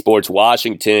NBC Sports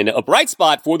Washington. A bright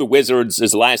spot for the Wizards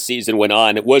as last season went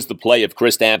on was the play of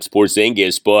Kristaps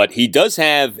Porzingis, but he does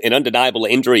have an undeniable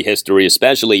injury history,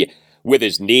 especially with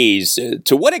his knees.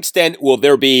 To what extent will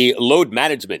there be load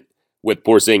management with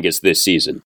Porzingis this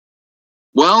season?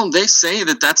 Well, they say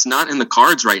that that's not in the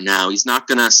cards right now. He's not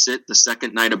going to sit the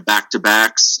second night of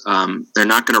back-to-backs. They're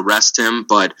not going to rest him,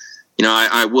 but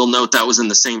I will note that was in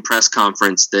the same press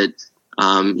conference that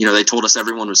they told us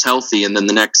everyone was healthy, and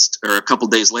then a couple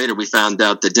days later, we found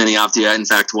out that Deni Avdija, in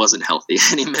fact, wasn't healthy,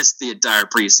 and he missed the entire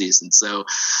preseason. So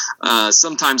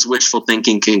sometimes wishful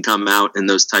thinking can come out in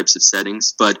those types of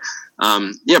settings. But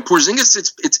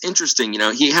Porzingis, it's interesting.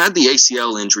 He had the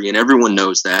ACL injury, and everyone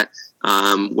knows that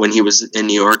when he was in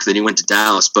New York, then he went to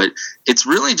Dallas. But it's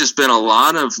really just been a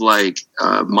lot of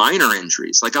minor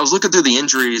injuries. Like, I was looking through the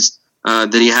injuries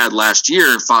that he had last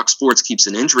year. Fox Sports keeps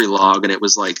an injury log, and it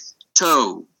was like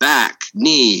toe, back,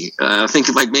 knee, I think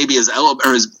maybe his elbow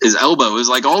or his elbow. It was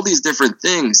like all these different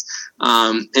things.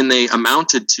 And they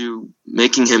amounted to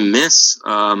making him miss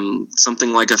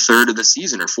something like a third of the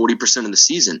season or 40% of the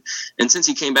season. And since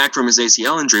he came back from his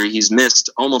ACL injury, he's missed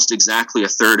almost exactly a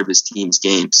third of his team's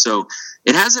games. So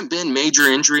it hasn't been major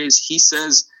injuries. He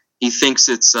says he thinks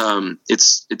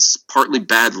it's partly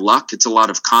bad luck. It's a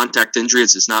lot of contact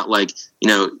injuries. It's not like,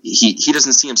 he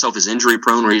doesn't see himself as injury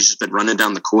prone where he's just been running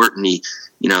down the court and he,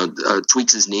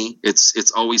 tweaks his knee.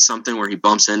 It's always something where he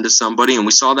bumps into somebody. And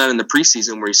we saw that in the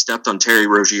preseason where he stepped on Terry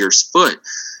Rozier's foot.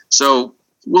 So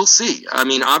we'll see. I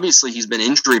mean, obviously he's been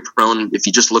injury prone if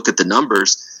you just look at the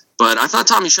numbers. But I thought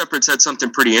Tommy Shepard said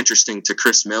something pretty interesting to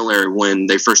Chris Miller when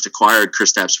they first acquired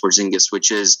Kristaps Porzingis,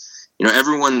 which is,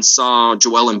 everyone saw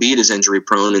Joel Embiid as injury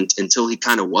prone until he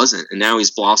kind of wasn't. And now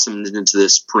he's blossomed into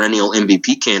this perennial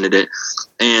MVP candidate.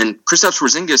 And Kristaps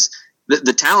Porzingis,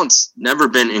 the talent's never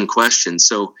been in question.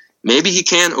 So maybe he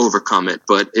can overcome it,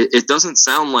 but it doesn't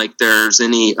sound like there's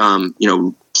any,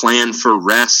 plan for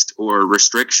rest or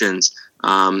restrictions.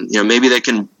 Maybe they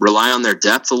can rely on their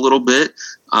depth a little bit,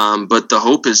 but the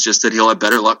hope is just that he'll have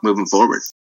better luck moving forward.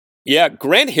 Yeah,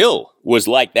 Grant Hill was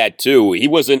like that too. He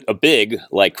wasn't a big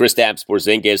like Kristaps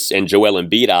Porzingis and Joel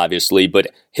Embiid, obviously, but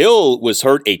Hill was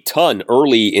hurt a ton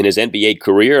early in his NBA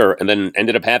career and then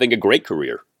ended up having a great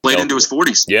career. Played into his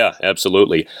 40s. Yeah,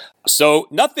 absolutely. So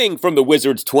nothing from the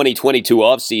Wizards' 2022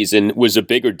 offseason was a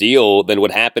bigger deal than what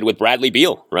happened with Bradley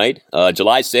Beal, right?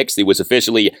 July 6th, he was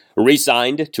officially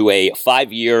re-signed to a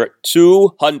 5-year,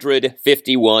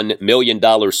 $251 million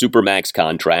Supermax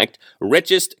contract,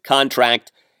 richest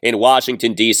contract in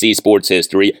Washington, D.C. sports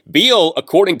history. Beal,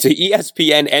 according to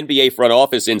ESPN NBA front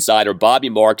office insider Bobby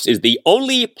Marks, is the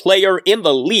only player in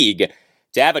the league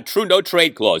to have a true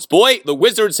no-trade clause. Boy, the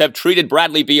Wizards have treated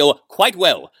Bradley Beal quite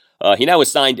well. He now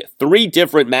has signed 3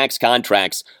 different max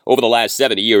contracts over the last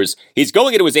 7 years. He's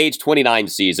going into his age 29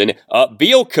 season.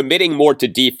 Beal committing more to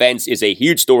defense is a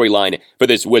huge storyline for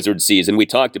this Wizards season. We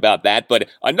talked about that, but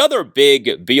another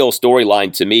big Beal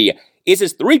storyline to me is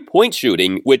his three-point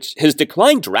shooting, which has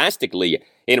declined drastically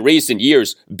in recent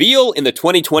years. Beal in the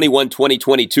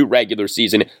 2021-2022 regular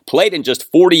season played in just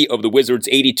 40 of the Wizards'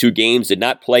 82 games, did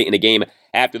not play in a game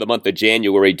after the month of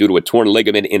January due to a torn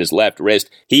ligament in his left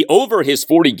wrist. He, over his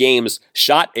 40 games,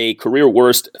 shot a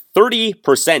career-worst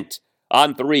 30%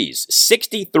 on threes,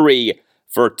 63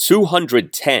 for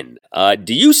 210.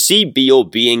 Do you see Beal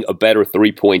being a better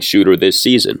three-point shooter this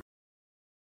season?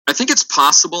 I think it's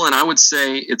possible, and I would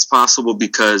say it's possible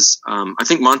because I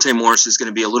think Monte Morris is going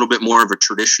to be a little bit more of a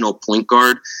traditional point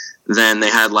guard than they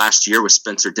had last year with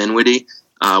Spencer Dinwiddie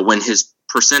when his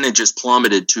percentages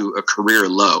plummeted to a career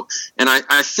low. And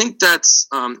I think that's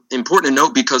important to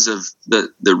note because of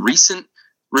the recent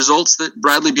results that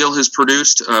Bradley Beal has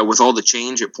produced with all the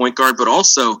change at point guard, but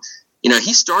also,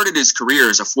 he started his career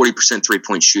as a 40%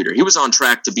 three-point shooter. He was on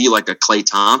track to be like a Klay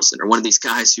Thompson or one of these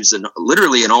guys who's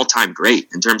literally an all-time great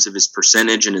in terms of his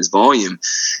percentage and his volume.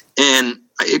 And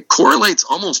it correlates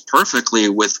almost perfectly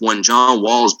with when John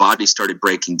Wall's body started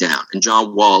breaking down and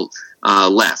John Wall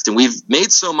left. And we've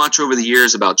made so much over the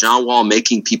years about John Wall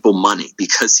making people money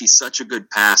because he's such a good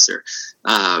passer.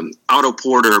 Otto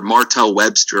Porter, Martell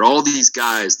Webster, all these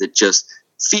guys that just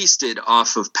feasted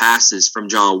off of passes from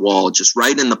John Wall, just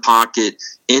right in the pocket,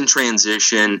 in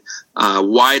transition,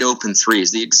 wide open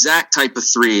threes, the exact type of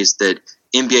threes that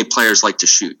NBA players like to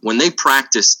shoot. When they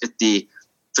practice at the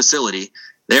facility,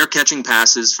 they're catching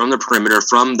passes from the perimeter,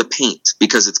 from the paint,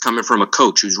 because it's coming from a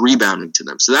coach who's rebounding to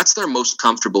them. So that's their most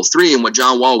comfortable three. And what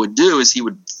John Wall would do is he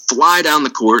would fly down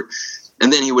the court,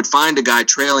 and then he would find a guy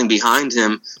trailing behind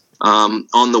him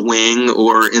on the wing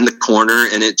or in the corner,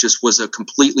 and it just was a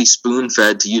completely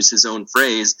spoon-fed, to use his own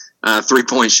phrase,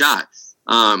 three-point shot.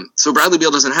 So Bradley Beal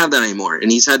doesn't have that anymore,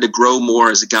 and he's had to grow more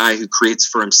as a guy who creates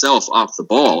for himself off the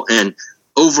ball. And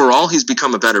overall, he's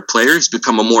become a better player. He's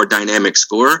become a more dynamic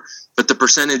scorer, but the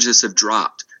percentages have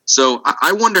dropped. So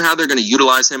I wonder how they're going to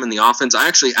utilize him in the offense. I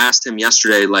actually asked him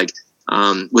yesterday,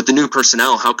 with the new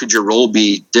personnel, how could your role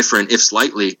be different, if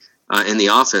slightly, in the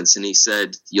offense? And he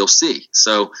said, you'll see.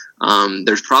 So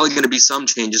there's probably going to be some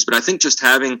changes, but I think just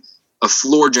having a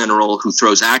floor general who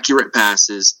throws accurate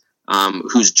passes,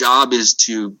 whose job is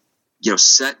to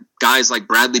set guys like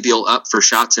Bradley Beal up for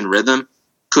shots in rhythm,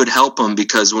 could help him,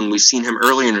 because when we've seen him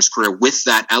earlier in his career with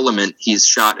that element, he's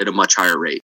shot at a much higher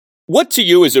rate. What to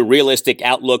you is a realistic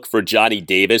outlook for Johnny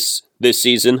Davis this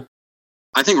season?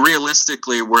 I think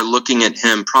realistically, we're looking at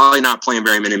him probably not playing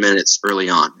very many minutes early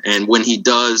on. And when he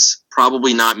does,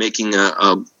 probably not making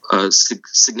a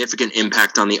significant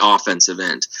impact on the offensive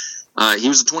end. He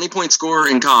was a 20-point scorer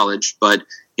in college, but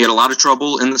he had a lot of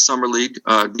trouble in the summer league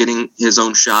getting his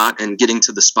own shot and getting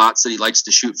to the spots that he likes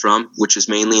to shoot from, which is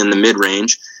mainly in the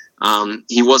mid-range.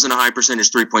 He wasn't a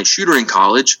high-percentage three-point shooter in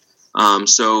college,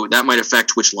 so that might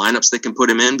affect which lineups they can put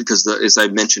him in, because, as I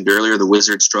mentioned earlier, the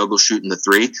Wizards struggle shooting the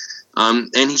three.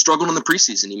 And he struggled in the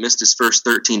preseason. He missed his first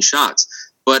 13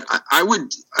 shots. But I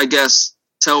would, I guess,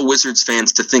 tell Wizards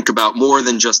fans to think about more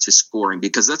than just his scoring,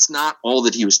 because that's not all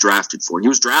that he was drafted for. He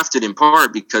was drafted in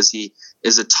part because he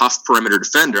is a tough perimeter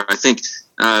defender. I think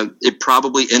it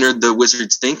probably entered the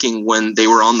Wizards' thinking when they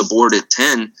were on the board at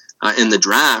 10 in the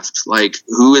draft,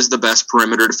 who is the best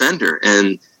perimeter defender?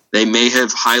 And they may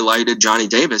have highlighted Johnny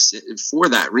Davis for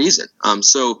that reason.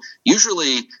 So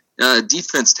usually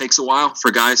defense takes a while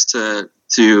for guys to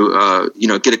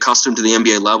get accustomed to the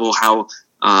NBA level, how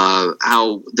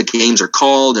the games are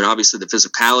called, and obviously the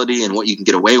physicality and what you can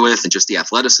get away with, and just the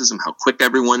athleticism, how quick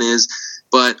everyone is.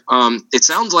 But it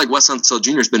sounds like Wes Unseld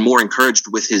Jr. has been more encouraged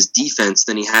with his defense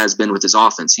than he has been with his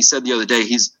offense. He said the other day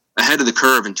he's ahead of the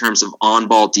curve in terms of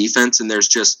on-ball defense, and there's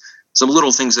just some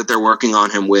little things that they're working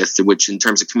on him with, which in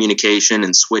terms of communication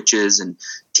and switches and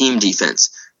team defense.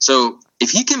 So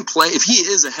if he can play, if he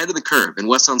is ahead of the curve and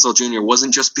Wes Unseld Jr.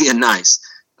 wasn't just being nice,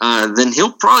 then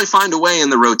he'll probably find a way in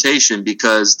the rotation,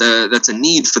 because that's a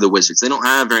need for the Wizards. They don't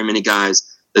have very many guys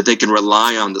that they can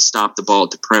rely on to stop the ball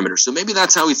at the perimeter. So maybe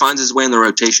that's how he finds his way in the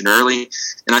rotation early.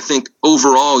 And I think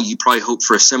overall, you probably hope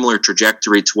for a similar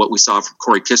trajectory to what we saw from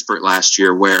Corey Kispert last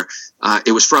year, where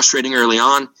it was frustrating early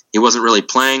on. He wasn't really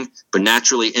playing, but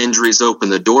naturally injuries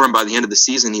opened the door. And by the end of the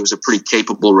season, he was a pretty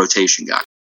capable rotation guy.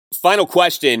 Final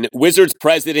question. Wizards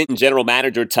president and general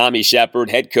manager Tommy Shepard,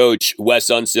 head coach Wes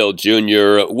Unseld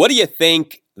Jr., what do you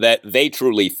think that they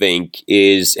truly think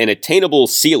is an attainable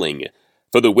ceiling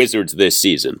for the Wizards this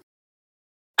season?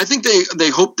 I think they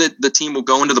hope that the team will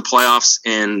go into the playoffs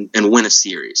and win a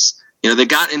series. They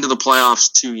got into the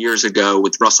playoffs 2 years ago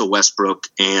with Russell Westbrook,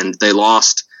 and they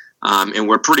lost and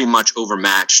were pretty much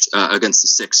overmatched against the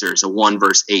Sixers, a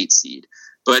 1-8 seed.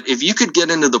 But if you could get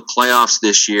into the playoffs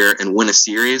this year and win a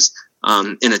series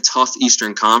in a tough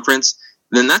Eastern Conference,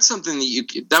 then that's something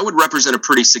that would represent a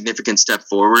pretty significant step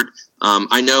forward.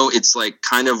 I know it's like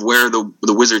kind of where the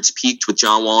Wizards peaked with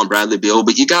John Wall and Bradley Beal,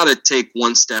 but you got to take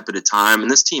one step at a time.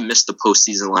 And this team missed the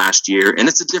postseason last year, and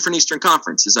it's a different Eastern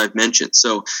Conference, as I've mentioned.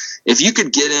 So if you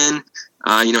could get in,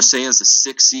 say as a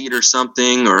 6 seed or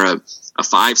something, or a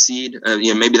 5 seed,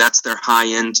 maybe that's their high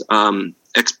end.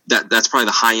 That's probably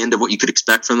the high end of what you could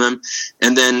expect from them.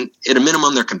 And then at a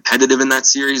minimum, they're competitive in that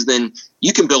series. Then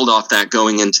you can build off that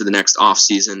going into the next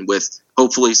offseason with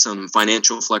hopefully some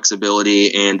financial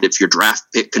flexibility. And if your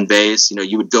draft pick conveys,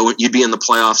 you'd be in the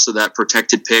playoffs. So that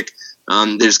protected pick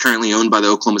that is currently owned by the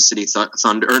Oklahoma City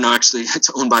Thunder, or no, actually it's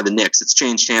owned by the Knicks. It's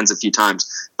changed hands a few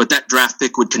times, but that draft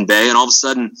pick would convey, and all of a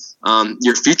sudden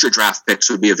your future draft picks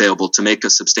would be available to make a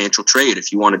substantial trade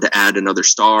if you wanted to add another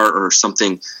star or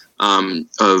something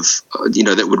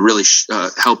that would really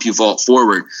help you vault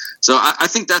forward. So I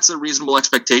think that's a reasonable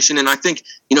expectation. And I think,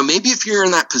 maybe if you're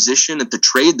in that position at the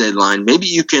trade deadline, maybe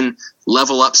you can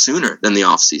level up sooner than the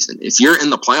offseason. If you're in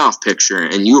the playoff picture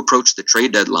and you approach the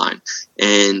trade deadline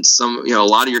and a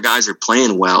lot of your guys are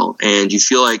playing well and you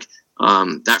feel like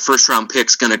that first round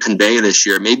pick's going to convey this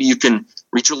year, maybe you can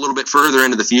reach a little bit further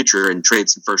into the future and trade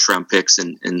some first round picks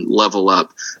and level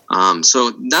up.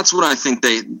 So that's what I think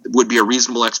they would be a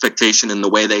reasonable expectation in the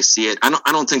way they see it. I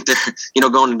don't think they're,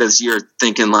 going into this year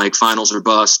thinking like finals or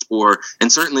bust,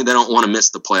 and certainly they don't want to miss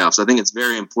the playoffs. I think it's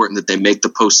very important that they make the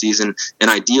postseason and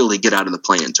ideally get out of the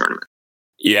play-in tournament.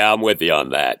 Yeah, I'm with you on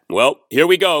that. Well, here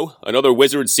we go. Another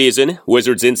Wizards season.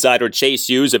 Wizards insider Chase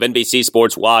Hughes of NBC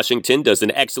Sports Washington does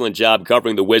an excellent job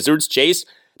covering the Wizards. Chase,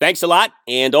 thanks a lot,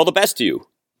 and all the best to you.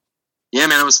 Yeah,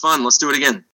 man, it was fun. Let's do it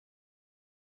again.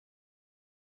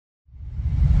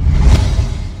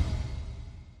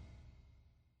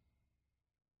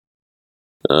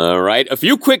 All right, a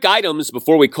few quick items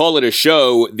before we call it a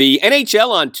show. The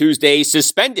NHL on Tuesday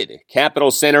suspended Capital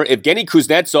Center Evgeny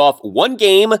Kuznetsov 1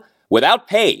 game without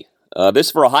pay.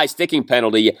 This for a high sticking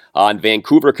penalty on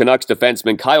Vancouver Canucks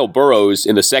defenseman Kyle Burroughs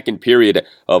in the second period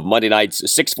of Monday night's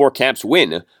 6-4 Caps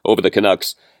win over the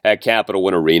Canucks at Capital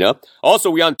One Arena. Also,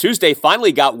 we on Tuesday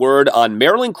finally got word on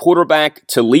Maryland quarterback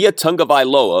Talia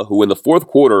Tungavailoa, who in the fourth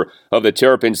quarter of the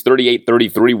Terrapins'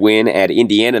 38-33 win at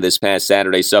Indiana this past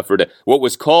Saturday suffered what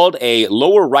was called a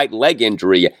lower right leg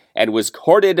injury and was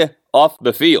carted off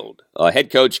the field.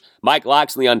 Head coach Mike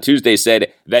Loxley on Tuesday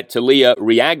said that Talia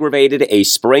re-aggravated a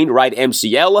sprained right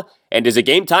MCL and is a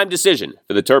game-time decision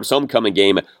for the Terps' homecoming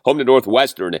game home to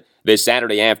Northwestern this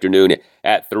Saturday afternoon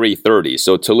at 3:30.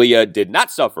 So Talia did not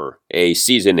suffer a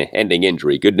season-ending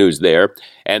injury. Good news there.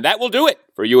 And that will do it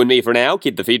for you and me for now.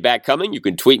 Keep the feedback coming. You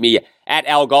can tweet me at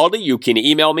Al Galdi. You can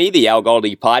email me, the Al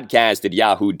Galdi podcast at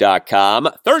yahoo.com.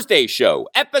 Thursday show,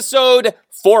 episode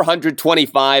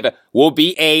 425, will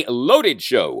be a loaded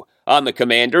show on the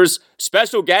Commanders.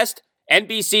 Special guest,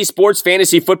 NBC Sports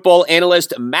fantasy football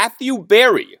analyst Matthew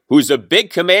Berry, who's a big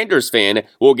Commanders fan,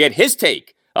 will get his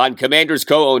take on Commanders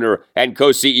co-owner and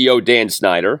co-CEO Dan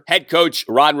Snyder, head coach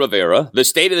Ron Rivera, the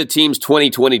state of the team's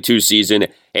 2022 season,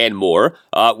 and more.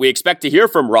 We expect to hear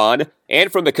from Ron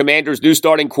and from the Commanders' new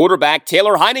starting quarterback,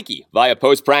 Taylor Heineke, via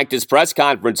post-practice press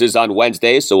conferences on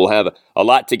Wednesday, so we'll have a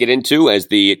lot to get into as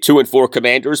the 2-4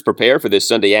 Commanders prepare for this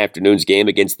Sunday afternoon's game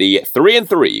against the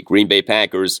 3-3 Green Bay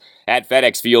Packers at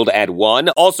FedEx Field at 1.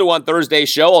 Also on Thursday's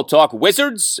show, I'll talk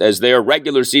Wizards as their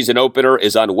regular season opener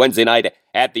is on Wednesday night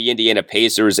at the Indiana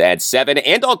Pacers at 7.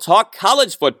 And I'll talk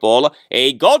college football,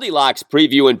 a Goldilocks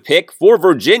preview and pick for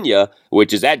Virginia,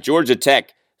 which is at Georgia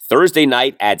Tech Thursday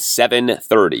night at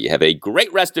 7:30. Have a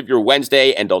great rest of your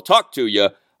Wednesday, and I'll talk to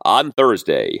you on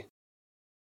Thursday.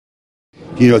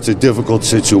 It's a difficult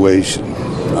situation.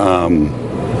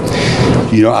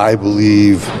 I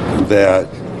believe that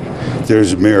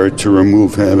there's merit to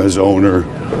remove him as owner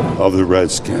of the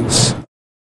Redskins.